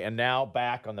yesterday, and now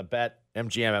back on the bet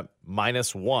MGM at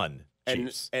 -1.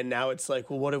 And now it's like,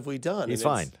 well, what have we done? He's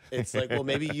and fine. It's like, well,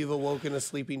 maybe you've awoken a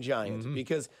sleeping giant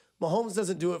because Mahomes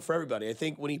doesn't do it for everybody. I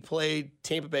think when he played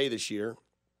Tampa Bay this year,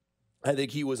 I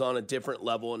think he was on a different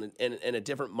level and a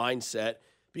different mindset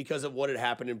because of what had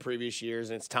happened in previous years.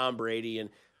 And it's Tom Brady, and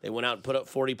they went out and put up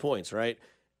 40 points, right?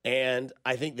 And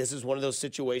I think this is one of those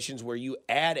situations where you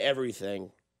add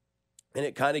everything, and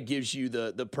it kind of gives you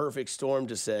the perfect storm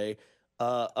to say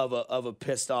of a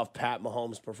pissed off Pat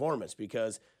Mahomes performance,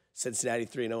 because Cincinnati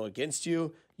 3-0 against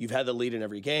you. You've had the lead in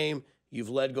every game. You've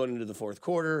led going into the fourth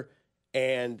quarter,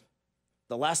 and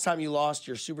the last time you lost,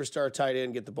 your superstar tight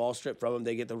end get the ball stripped from him.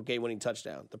 They get the game-winning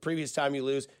touchdown. The previous time you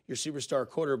lose, your superstar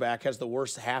quarterback has the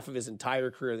worst half of his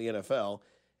entire career in the NFL.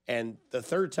 And the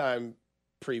third time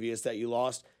previous that you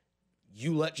lost,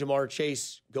 you let Jamar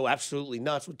Chase go absolutely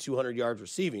nuts with 200 yards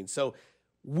receiving. So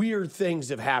weird things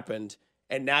have happened,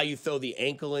 and now you throw the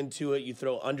ankle into it. You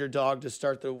throw underdog to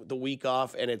start the week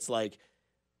off, and it's like,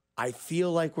 I feel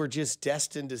like we're just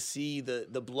destined to see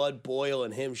the blood boil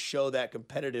and him show that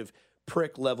competitive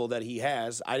prick level that he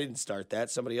has. I didn't start that.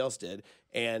 Somebody else did.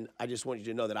 And I just want you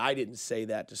to know that I didn't say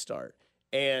that to start.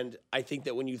 And I think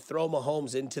that when you throw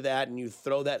Mahomes into that and you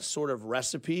throw that sort of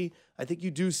recipe, I think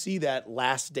you do see that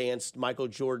last dance Michael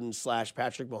Jordan /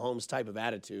 Patrick Mahomes type of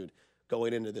attitude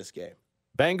going into this game.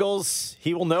 Bengals,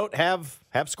 he will note, have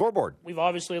scoreboard. We've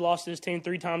obviously lost this team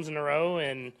 3 times in a row,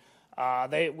 and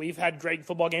we've had great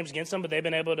football games against them, but they've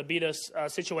been able to beat us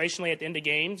situationally at the end of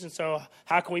games. And so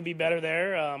how can we be better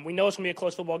there? We know it's going to be a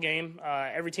close football game.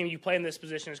 Every team you play in this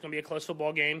position is going to be a close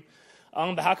football game.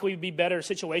 But how can we be better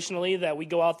situationally, that we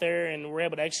go out there and we're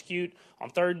able to execute on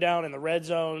third down in the red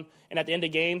zone and at the end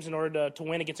of games in order to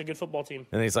win against a good football team?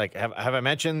 And he's like, have I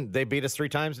mentioned they beat us 3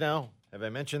 times now? Have I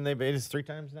mentioned they beat us 3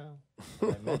 times now?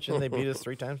 Have I mentioned they beat us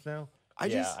 3 times now? I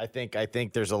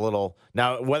think there's a little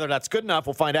now. Whether that's good enough,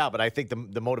 we'll find out. But I think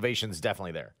the motivation is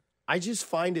definitely there. I just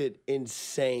find it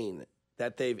insane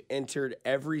that they've entered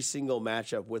every single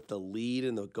matchup with the lead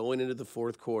and going into the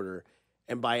fourth quarter,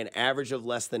 and by an average of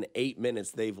less than 8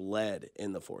 minutes, they've led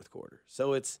in the fourth quarter.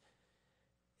 So it's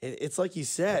like you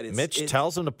said. Mitch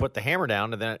tells them to put the hammer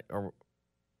down, and then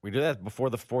we do that before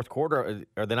the fourth quarter.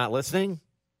 Are they not listening?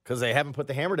 Because they haven't put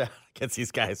the hammer down against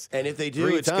these guys. And if they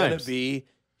do, it's going to be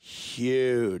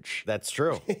huge. That's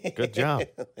true. Good job.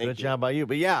 Good job by you.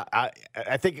 But yeah,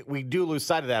 I think we do lose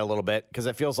sight of that a little bit, because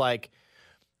it feels like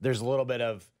there's a little bit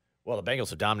of, well, the Bengals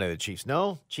have dominated the Chiefs.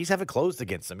 No, Chiefs haven't closed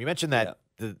against them. You mentioned that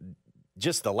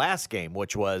just the last game,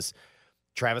 which was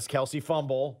Travis Kelce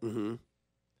fumble,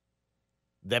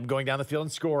 them going down the field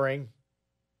and scoring,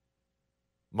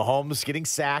 Mahomes getting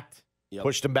sacked,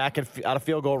 pushed him back out of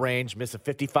field goal range, missed a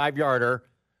 55-yarder,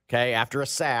 okay, after a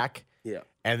sack. Yeah.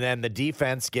 And then the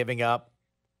defense giving up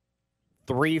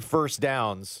 3 first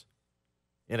downs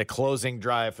in a closing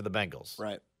drive for the Bengals.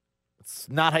 Right. It's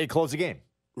not how you close a game.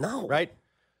 No. Right?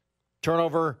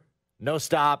 Turnover, no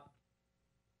stop,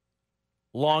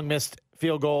 long missed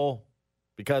field goal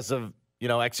because of,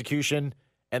 execution,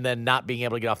 and then not being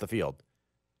able to get off the field.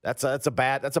 That's a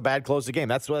bad close of game.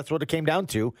 That's what it came down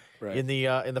to in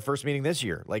the first meeting this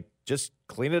year. Like, just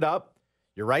clean it up.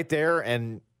 You're right there,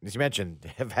 and as you mentioned,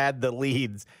 have had the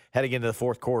leads heading into the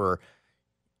fourth quarter.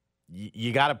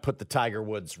 You got to put the Tiger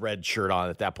Woods red shirt on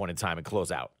at that point in time and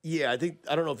close out. Yeah,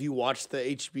 I don't know if you watched the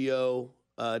HBO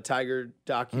Tiger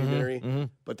documentary,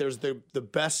 but there's the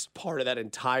best part of that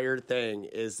entire thing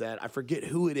is that I forget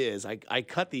who it is. I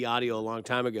cut the audio a long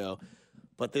time ago,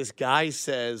 but this guy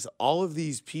says all of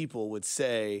these people would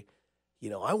say,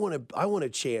 I want a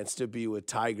chance to be with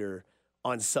Tiger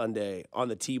on Sunday on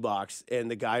the tee box,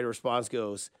 and the guy response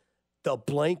goes, "The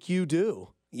blank you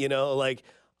do."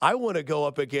 I want to go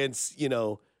up against,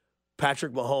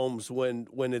 Patrick Mahomes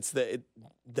when it's the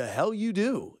hell you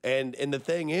do. And the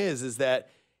thing is that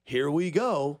here we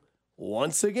go.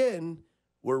 Once again,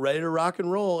 we're ready to rock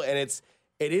and roll. And it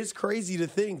is crazy to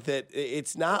think that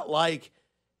it's not like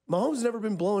Mahomes never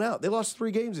been blown out. They lost 3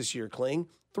 games this year, Kling.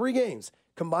 3 games.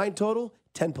 Combined total,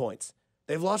 10 points.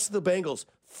 They've lost to the Bengals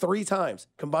 3 times.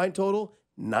 Combined total,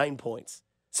 9 points.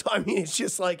 So, it's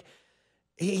just like,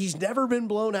 he's never been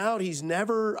blown out. He's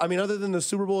never, other than the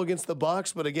Super Bowl against the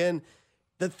Bucs. But again,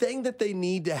 the thing that they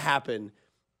need to happen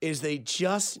is they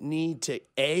just need to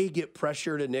get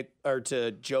pressure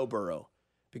to Joe Burrow,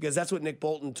 because that's what Nick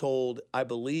Bolton told, I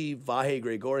believe, Vahe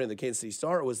Gregorian, the Kansas City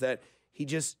Star, was that he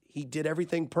did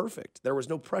everything perfect. There was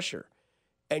no pressure,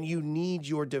 and you need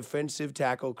your defensive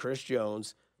tackle Chris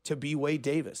Jones to be Wade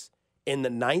Davis in the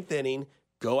 9th inning.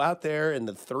 Go out there in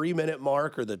the 3-minute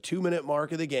mark or the 2-minute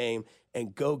mark of the game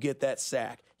and go get that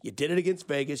sack. You did it against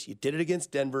Vegas. You did it against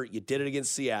Denver. You did it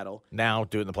against Seattle. Now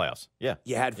do it in the playoffs. Yeah.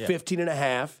 You had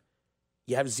 15.5.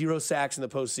 You have 0 sacks in the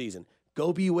postseason.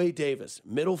 Go be Wade Davis.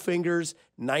 Middle fingers,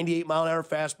 98-mile-an-hour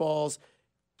fastballs.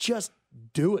 Just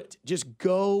do it. Just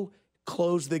go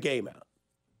close the game out.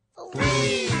 3,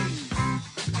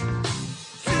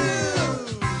 2,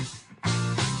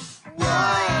 1.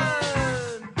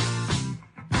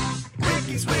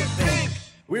 Quickies with Bink.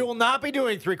 We will not be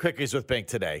doing 3 quickies with Bink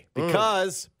today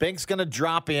because Bink's going to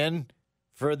drop in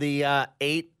for the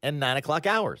 8 and 9 o'clock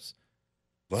hours.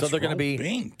 So they're going to be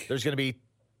Bink. There's going to be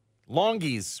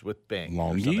longies with Bink.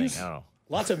 Longies? I don't know.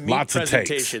 Lots of meat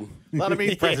presentation. A lot of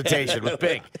meat presentation with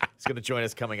Bink. He's going to join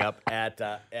us coming up at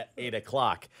 8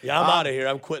 o'clock. Yeah, I'm out of here.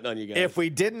 I'm quitting on you guys. If we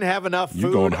didn't have enough food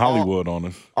You're going Hollywood on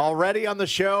us already on the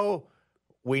show,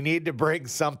 we need to bring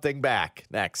something back.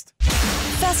 Next.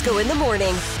 Fesco in the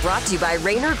Morning, brought to you by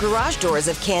Rainer Garage Doors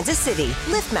of Kansas City.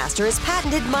 LiftMaster has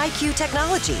patented MyQ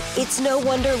technology. It's no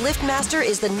wonder LiftMaster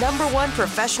is the #1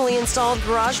 professionally installed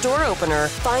garage door opener.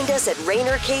 Find us at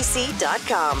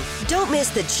RainerKC.com. Don't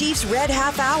miss the Chiefs Red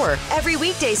Half Hour every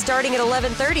weekday starting at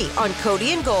 11:30 on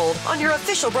Cody and Gold on your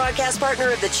official broadcast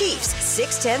partner of the Chiefs,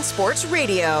 610 Sports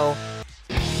Radio.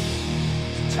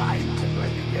 Time to play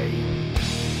the game.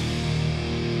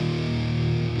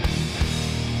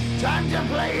 Time to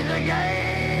play the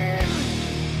game.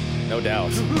 No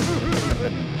doubt.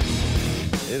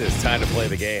 It is time to play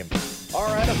the game.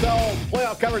 Our NFL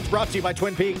playoff coverage brought to you by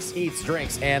Twin Peaks Eats,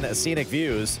 Drinks, and Scenic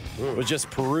Views. Was just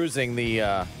perusing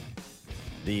the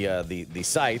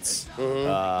sites.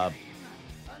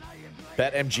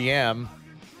 BetMGM,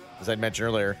 as I mentioned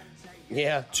earlier,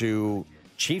 to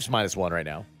Chiefs -1 right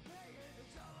now.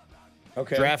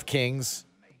 Okay. DraftKings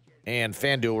and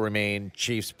FanDuel remain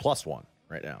Chiefs +1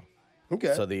 right now.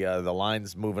 Okay. So the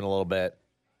line's moving a little bit,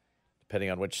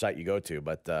 depending on which site you go to.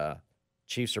 But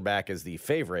Chiefs are back as the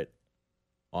favorite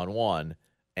on 1,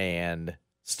 and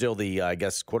still the, I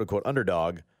guess, quote-unquote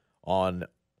underdog on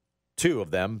 2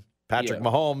 of them. Patrick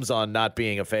Mahomes on not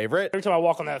being a favorite. Every time I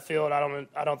walk on that field, I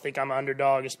don't think I'm an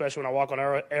underdog, especially when I walk on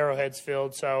Arrowhead's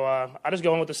field. So I just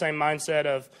go in with the same mindset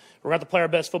of we're going to have to play our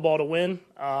best football to win.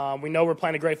 We know we're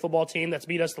playing a great football team that's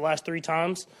beat us the last 3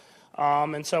 times.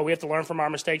 And so we have to learn from our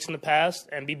mistakes in the past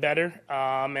and be better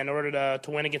in order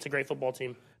to win against a great football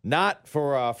team. Not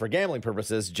for gambling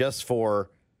purposes, just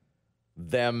for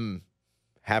them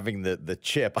having the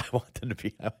chip. I want them to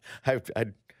be.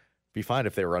 I'd be fine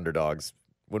if they were underdogs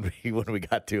when we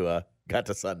got to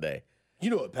Sunday. You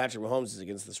know what Patrick Mahomes is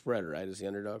against the spread, right? As the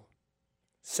underdog,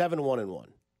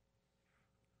 7-1-1.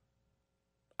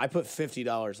 I put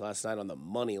 $50 last night on the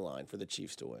money line for the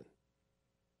Chiefs to win.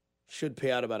 Should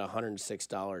pay out about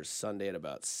 $106 Sunday at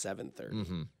about 7:30.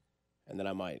 Mm-hmm. And then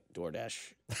I might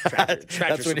DoorDash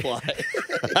Tractor Supply.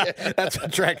 That's when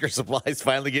Tractor Supply's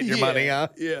finally getting your money, huh?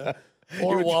 Yeah.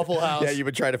 Or Waffle House. Yeah, you've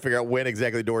been trying to figure out when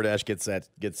exactly DoorDash gets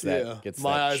that. My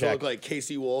eyes check. look like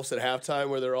Casey Wolf's at halftime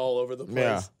where they're all over the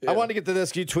place. Yeah. I wanted to get to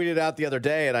this. You tweeted out the other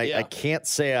day, and I can't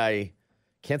say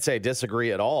I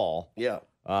disagree at all. Yeah.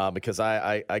 Because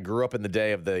I grew up in the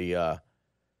day of the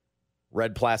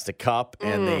red plastic cup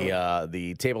and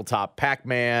the tabletop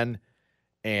Pac-Man.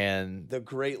 And the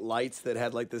great lights that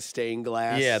had like the stained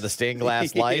glass. Yeah, the stained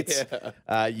glass lights.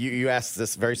 You asked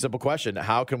this very simple question.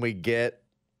 How can we get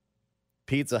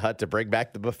Pizza Hut to bring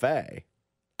back the buffet?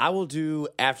 I will do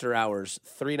after hours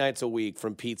 3 nights a week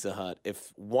from Pizza Hut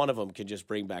if one of them can just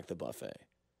bring back the buffet.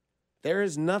 There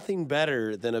is nothing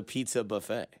better than a pizza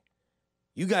buffet.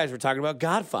 You guys were talking about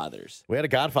Godfathers. We had a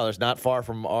Godfathers not far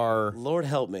from our Lord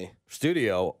help me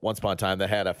studio once upon a time that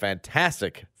had a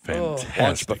fantastic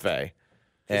lunch buffet.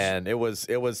 And it was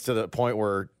to the point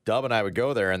where Dub and I would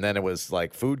go there, and then it was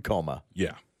like food coma.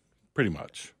 Yeah, pretty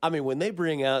much. I mean, when they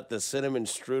bring out the cinnamon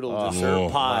strudel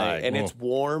dessert pie and it's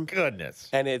warm, goodness,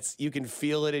 and you can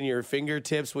feel it in your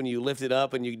fingertips when you lift it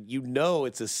up, and you know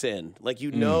it's a sin. Like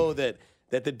you know that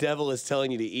the devil is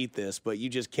telling you to eat this, but you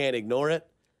just can't ignore it.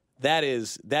 That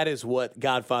is what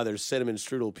Godfather's cinnamon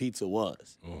strudel pizza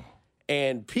was. Oh.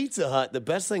 And Pizza Hut, the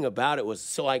best thing about it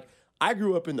was I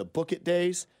grew up in the book it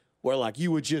days, where like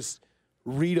you would just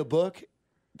read a book,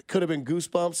 could have been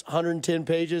Goosebumps, 110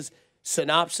 pages,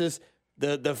 synopsis.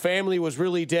 The family was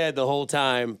really dead the whole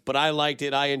time, but I liked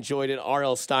it. I enjoyed it.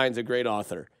 R.L. Stein's a great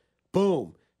author.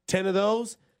 Boom. 10 of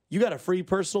those, you got a free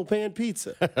personal pan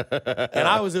pizza. And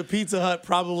I was at Pizza Hut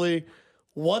probably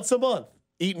once a month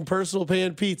eating personal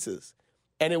pan pizzas.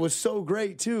 And it was so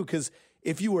great, too, because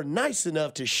if you were nice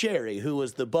enough to Sherry, who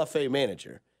was the buffet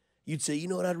manager, you'd say, you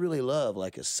know what I'd really love?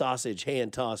 Like a sausage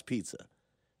hand-tossed pizza.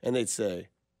 And they'd say,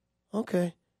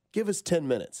 okay, give us 10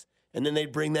 minutes. And then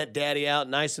they'd bring that daddy out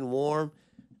nice and warm.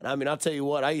 And I mean, I'll tell you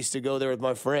what, I used to go there with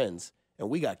my friends, and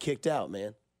we got kicked out,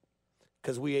 man,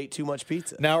 because we ate too much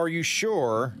pizza. Now, are you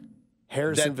sure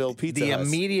Harrisonville Pizza the Hut.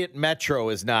 immediate metro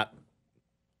is not –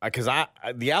 because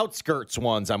the outskirts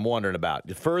ones I'm wondering about.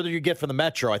 The further you get from the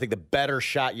metro, I think the better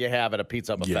shot you have at a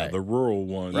pizza buffet. Yeah, the rural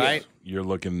ones, right? You're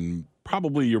looking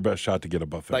probably your best shot to get a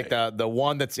buffet. Like the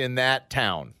one that's in that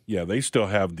town. Yeah, they still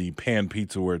have the pan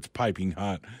pizza where it's piping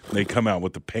hot. They come out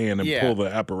with the pan and pull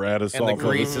the apparatus off. And the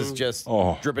grease is just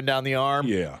dripping down the arm.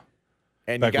 Yeah.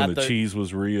 And back you got when the cheese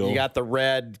was real. You got the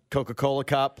red Coca-Cola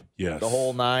cup. Yes. The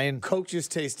whole 9. Coke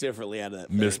just tastes differently out of that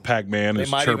thing. Miss Pac-Man is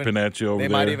chirping at you over there.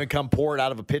 They might even come pour it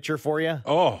out of a pitcher for you.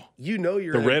 Oh. You know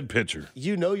you're the red pitcher.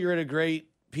 You know you're in a great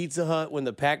Pizza Hut when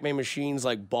the Pac-Man machine's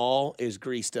like ball is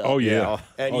greased up. Oh, yeah.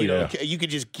 And you could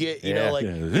just get, you know, like,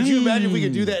 Yeah. could you imagine if we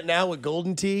could do that now with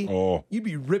Golden Tee? Oh. You'd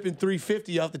be ripping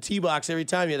 350 off the tee box every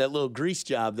time you had that little grease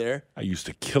job there. I used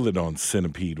to kill it on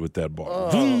Centipede with that ball.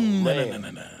 Oh,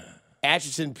 man.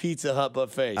 Atchison Pizza Hut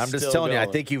buffet. I'm just telling you, I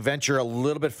think you venture a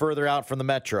little bit further out from the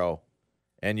metro,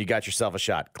 and you got yourself a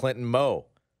shot. Clinton Moe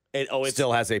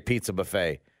still has a pizza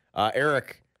buffet.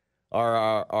 Eric,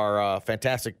 our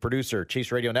fantastic producer,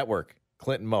 Chiefs Radio Network,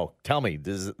 Clinton Moe, tell me,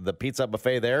 does the pizza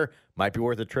buffet there might be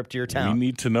worth a trip to your town? We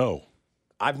need to know.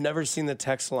 I've never seen the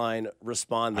text line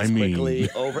respond this quickly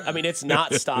over. I mean, it's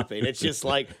not stopping. It's just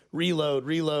like reload.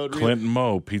 Clinton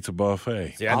Moe Pizza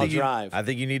Buffet. See, I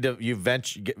think you need to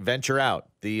venture out.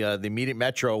 The immediate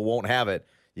metro won't have it.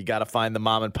 You got to find the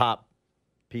mom and pop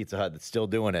Pizza Hut that's still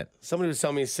doing it. Somebody was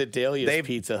telling me Sedalia's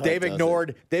Pizza Hut.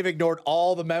 They've ignored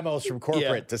all the memos from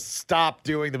corporate to stop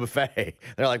doing the buffet.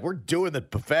 They're like, we're doing the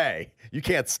buffet. You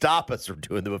can't stop us from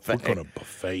doing the buffet. We're going to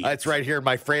buffet. It's right here in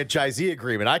my franchisee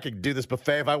agreement. I can do this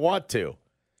buffet if I want to.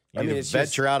 You need to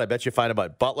venture out. I bet you find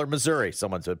about Butler, Missouri.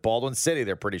 Someone said Baldwin City.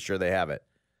 They're pretty sure they have it.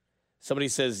 Somebody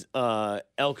says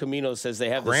El Camino says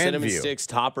they have the cinnamon sticks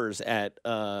toppers at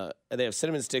they have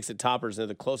cinnamon sticks at Toppers. And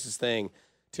they're the closest thing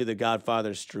to the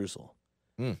Godfather's streusel.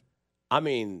 I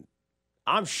mean,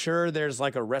 I'm sure there's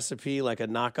like a recipe, like a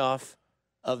knockoff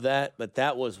of that, but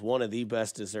that was one of the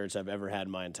best desserts I've ever had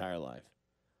in my entire life.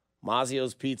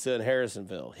 Mazzio's Pizza in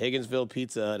Harrisonville. Higginsville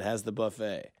Pizza Hut has the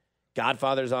buffet.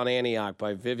 Godfather's on Antioch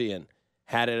by Vivian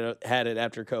had it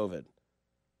after COVID.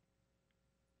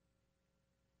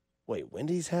 Wait,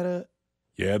 Wendy's had a...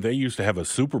 Yeah, they used to have a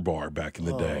super bar back in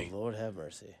the day. Lord have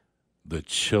mercy. The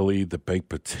chili, the baked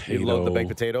potato. You love the baked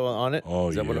potato on it? Oh,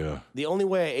 yeah. The only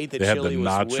way I ate the they chili had the was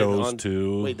nachos, with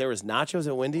too. Wait, there was nachos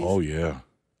at Wendy's? Oh, yeah.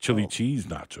 Chili cheese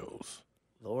nachos.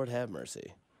 Lord have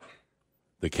mercy.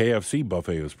 The KFC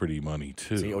buffet was pretty money,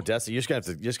 too. See, Odessa, you're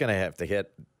just gonna have to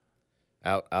hit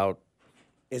out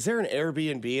Is there an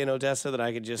Airbnb in Odessa that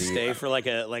I could just stay for like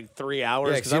 3 hours?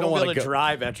 Yeah, Because I don't want to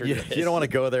drive after you this. don't want to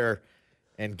go there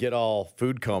and get all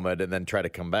food comed and then try to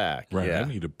come back. Right. Yeah. I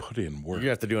need to put in work. You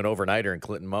have to do an overnighter in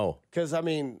Clinton Mo. Because, I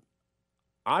mean,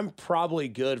 I'm probably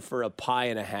good for a pie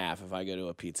and a half if I go to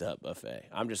a Pizza Hut buffet.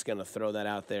 I'm just going to throw that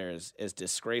out there as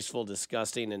disgraceful,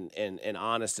 disgusting, and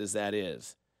honest as that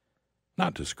is.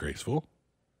 Not disgraceful.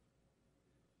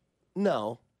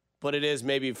 No, but it is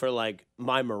maybe for, like,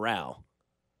 my morale.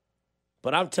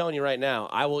 But I'm telling you right now,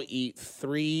 I will eat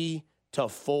 3 to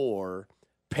 4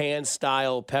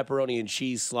 pan-style pepperoni and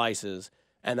cheese slices,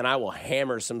 and then I will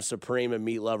hammer some Supreme and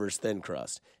Meat Lovers thin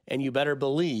crust. And you better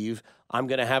believe I'm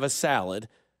going to have a salad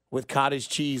with cottage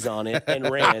cheese on it and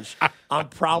ranch. I'm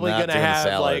probably going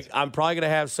to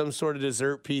have some sort of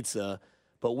dessert pizza,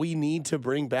 but we need to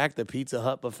bring back the Pizza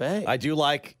Hut buffet. I do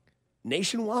like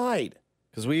nationwide.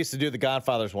 Because we used to do the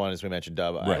Godfather's one, as we mentioned,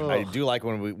 Dub. Right. I do like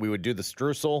when we would do the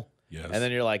streusel. Yes. And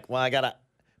then you're like, well, I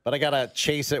gotta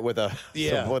chase it with a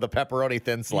pepperoni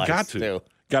thin slice. You got to. Too.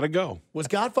 Got to go. Was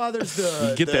Godfather's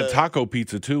You get that taco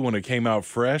pizza, too, when it came out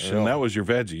fresh, and that was your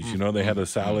veggies. You know, they had a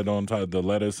salad on top, the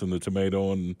lettuce and the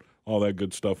tomato and all that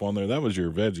good stuff on there. That was your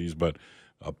veggies. But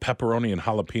a pepperoni and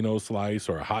jalapeno slice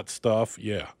or a hot stuff,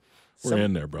 yeah. We're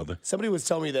in there, brother. Somebody was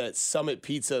telling me that Summit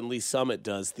Pizza and Lee Summit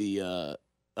does the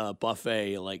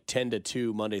buffet like 10 to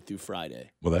 2 Monday through Friday.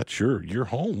 Well, that's your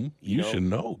home. You should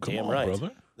know. Come damn on, right.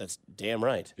 brother. That's damn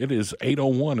right. It is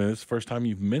 8:01, and it's the first time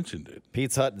you've mentioned it.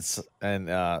 Pizza Hut and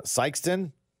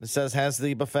Sykeston, it says, has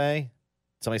the buffet.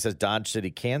 Somebody says Dodge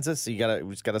City, Kansas.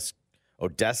 So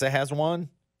Odessa has one.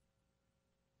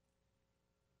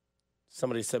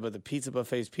 Somebody said, but the pizza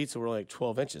buffet's pizza were like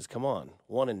 12 inches. Come on.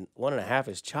 1.5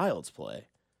 is child's play.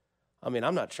 I mean,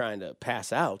 I'm not trying to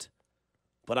pass out,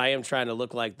 but I am trying to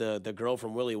look like the girl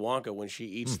from Willy Wonka when she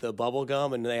eats the bubble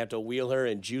gum and they have to wheel her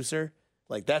and juice her.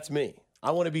 Like, that's me.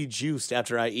 I want to be juiced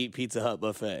after I eat Pizza Hut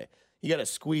buffet. You got to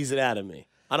squeeze it out of me.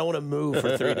 I don't want to move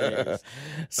for 3 days.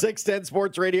 610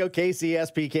 Sports Radio,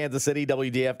 KCSP, Kansas City,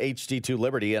 WDF, HD2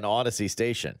 Liberty, and Odyssey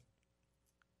Station.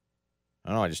 I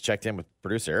don't know. I just checked in with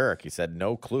producer Eric. He said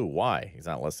no clue why. He's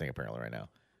not listening apparently right now.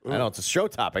 I know it's a show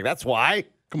topic. That's why.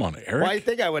 Come on, Eric. Why do you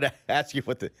think I would ask you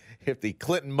if the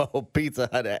Clinton Mo Pizza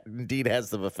Hut indeed has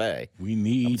the buffet? We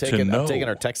need to know. I'm taking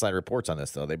our text line reports on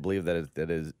this, though. They believe that it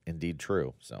is indeed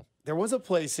true. So there was a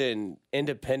place in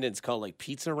Independence called like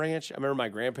Pizza Ranch. I remember my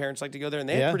grandparents liked to go there, and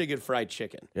they had pretty good fried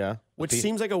chicken. Yeah. Which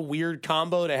seems like a weird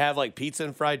combo to have like pizza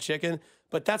and fried chicken,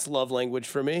 but that's love language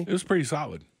for me. It was pretty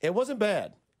solid. It wasn't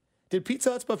bad. Did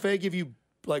Pizza Hut's buffet give you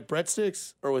like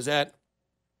breadsticks, or was that?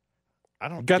 I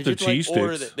don't. Got the cheese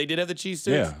sticks. They did have the cheese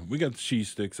sticks. Yeah, we got the cheese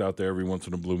sticks out there every once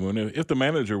in a blue moon. If the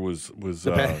manager was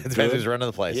the manager's running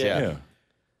the place. Yeah.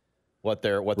 What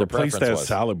their replace preference that was.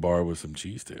 salad bar with some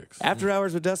cheese sticks. After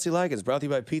Hours with Dusty Likens, brought to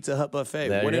you by Pizza Hut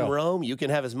Buffet. When in Rome, you can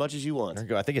have as much as you want. There you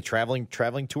go. I think a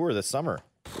traveling tour this summer.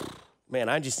 Man,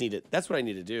 I just need it. That's what I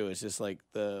need to do. It's just like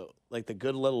the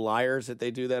Good Little Liars that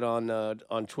they do that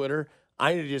on Twitter.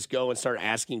 I need to just go and start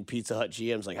asking Pizza Hut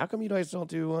GMs, like, how come you guys don't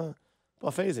do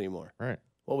buffets anymore? Right.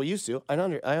 Well, we used to. I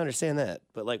understand that.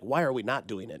 But, like, why are we not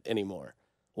doing it anymore?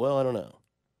 Well, I don't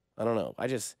know.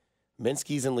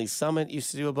 Minsky's and Lee Summit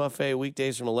used to do a buffet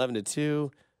weekdays from 11 to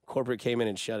 2. Corporate came in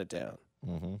and shut it down.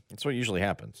 Mm-hmm. That's what usually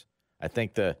happens. I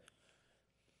think the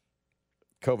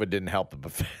COVID didn't help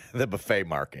the buffet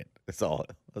market. That's all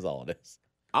it is.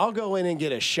 I'll go in and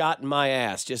get a shot in my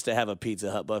ass just to have a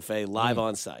Pizza Hut buffet live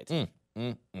on site.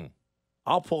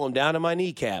 I'll pull them down to my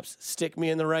kneecaps, stick me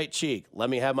in the right cheek. Let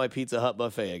me have my Pizza Hut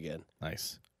buffet again.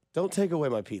 Nice. Don't take away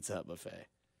my Pizza Hut buffet.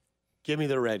 Give me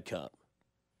the red cup.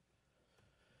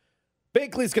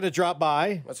 Binkley's going to drop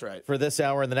by. That's right. For this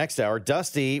hour and the next hour.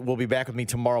 Dusty will be back with me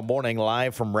tomorrow morning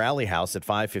live from Rally House at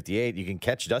 5:58. You can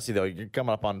catch Dusty, though. You're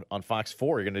coming up on Fox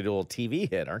 4. You're going to do a little TV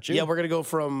hit, aren't you? Yeah, we're going to go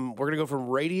from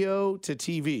radio to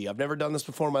TV. I've never done this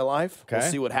before in my life. Okay.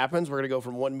 We'll see what happens. We're going to go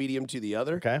from one medium to the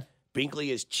other. Okay.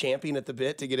 Binkley is champing at the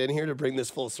bit to get in here to bring this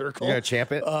full circle. You're going to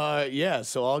champ it? Yeah,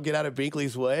 so I'll get out of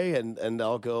Binkley's way, and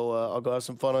I'll go have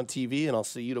some fun on TV, and I'll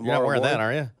see you tomorrow. You're not wearing morning. that,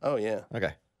 are you? Oh, yeah.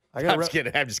 Okay. I'm just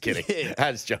kidding.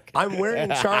 I'm just joking. I'm wearing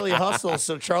Charlie Hustle,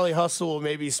 so Charlie Hustle will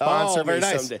maybe sponsor me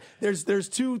someday. There's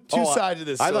two sides to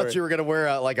this story. I thought you were going to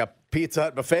wear like a Pizza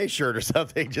Hut buffet shirt or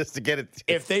something just to get it.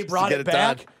 If they brought it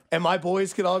back done. and my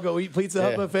boys could all go eat Pizza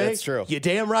Hut buffet, that's true. You're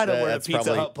damn right I'm wearing a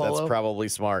Pizza Hut polo. That's probably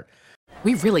smart.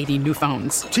 We really need new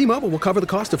phones. T-Mobile will cover the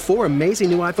cost of 4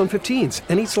 amazing new iPhone 15s,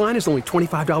 and each line is only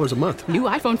 $25 a month. New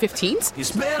iPhone 15s?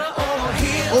 It's better over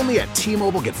here. Only at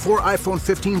T-Mobile, get 4 iPhone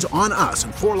 15s on us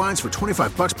and 4 lines for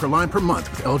 $25 per line per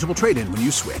month with eligible trade-in when you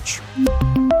switch.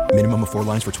 Minimum of 4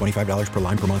 lines for $25 per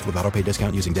line per month with auto pay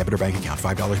discount using debit or bank account.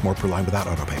 $5 more per line without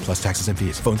auto pay, plus taxes and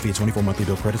fees. Phone fee at 24 monthly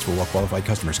bill credits for well-qualified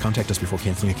customers. Contact us before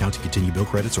canceling account to continue bill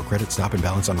credits or credit stop and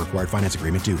balance on required finance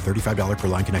agreement due. $35 per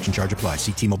line connection charge applies.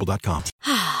 See T-Mobile.com.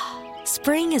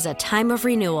 Spring is a time of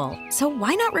renewal, so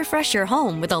why not refresh your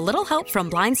home with a little help from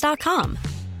Blinds.com?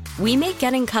 We make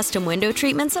getting custom window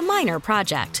treatments a minor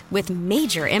project with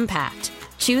major impact.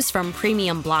 Choose from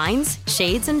premium blinds,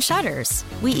 shades, and shutters.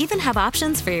 We even have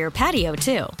options for your patio,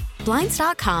 too.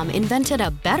 Blinds.com invented a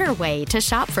better way to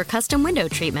shop for custom window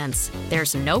treatments.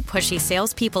 There's no pushy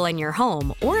salespeople in your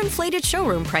home or inflated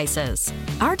showroom prices.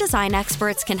 Our design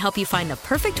experts can help you find the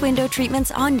perfect window treatments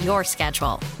on your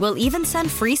schedule. We'll even send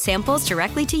free samples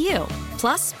directly to you.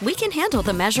 Plus, we can handle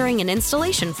the measuring and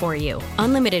installation for you.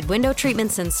 Unlimited window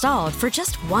treatments installed for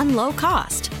just one low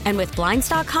cost. And with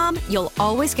Blinds.com, you'll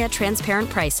always get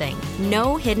transparent pricing.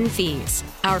 No hidden fees.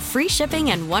 Our free shipping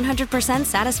and 100%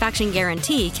 satisfaction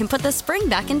guarantee can put the spring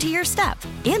back into your step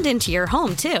and into your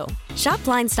home, too. Shop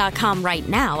Blinds.com right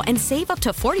now and save up to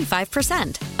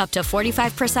 45%. Up to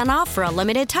 45% off for a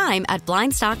limited time at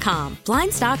Blinds.com.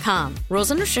 Blinds.com. Rules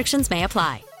and restrictions may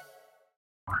apply.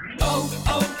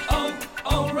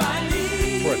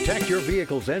 Protect your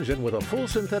vehicle's engine with a full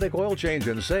synthetic oil change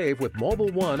and save with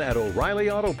Mobil 1 at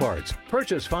O'Reilly Auto Parts.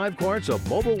 Purchase 5 quarts of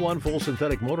Mobil 1 full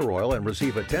synthetic motor oil and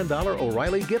receive a $10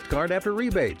 O'Reilly gift card after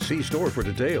rebate. See store for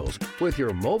details. With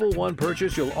your Mobil 1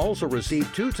 purchase, you'll also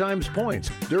receive 2 times points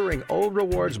during O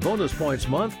Rewards Bonus Points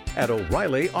Month at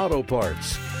O'Reilly Auto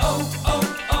Parts.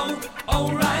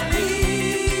 O'Reilly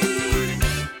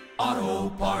Auto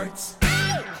Parts.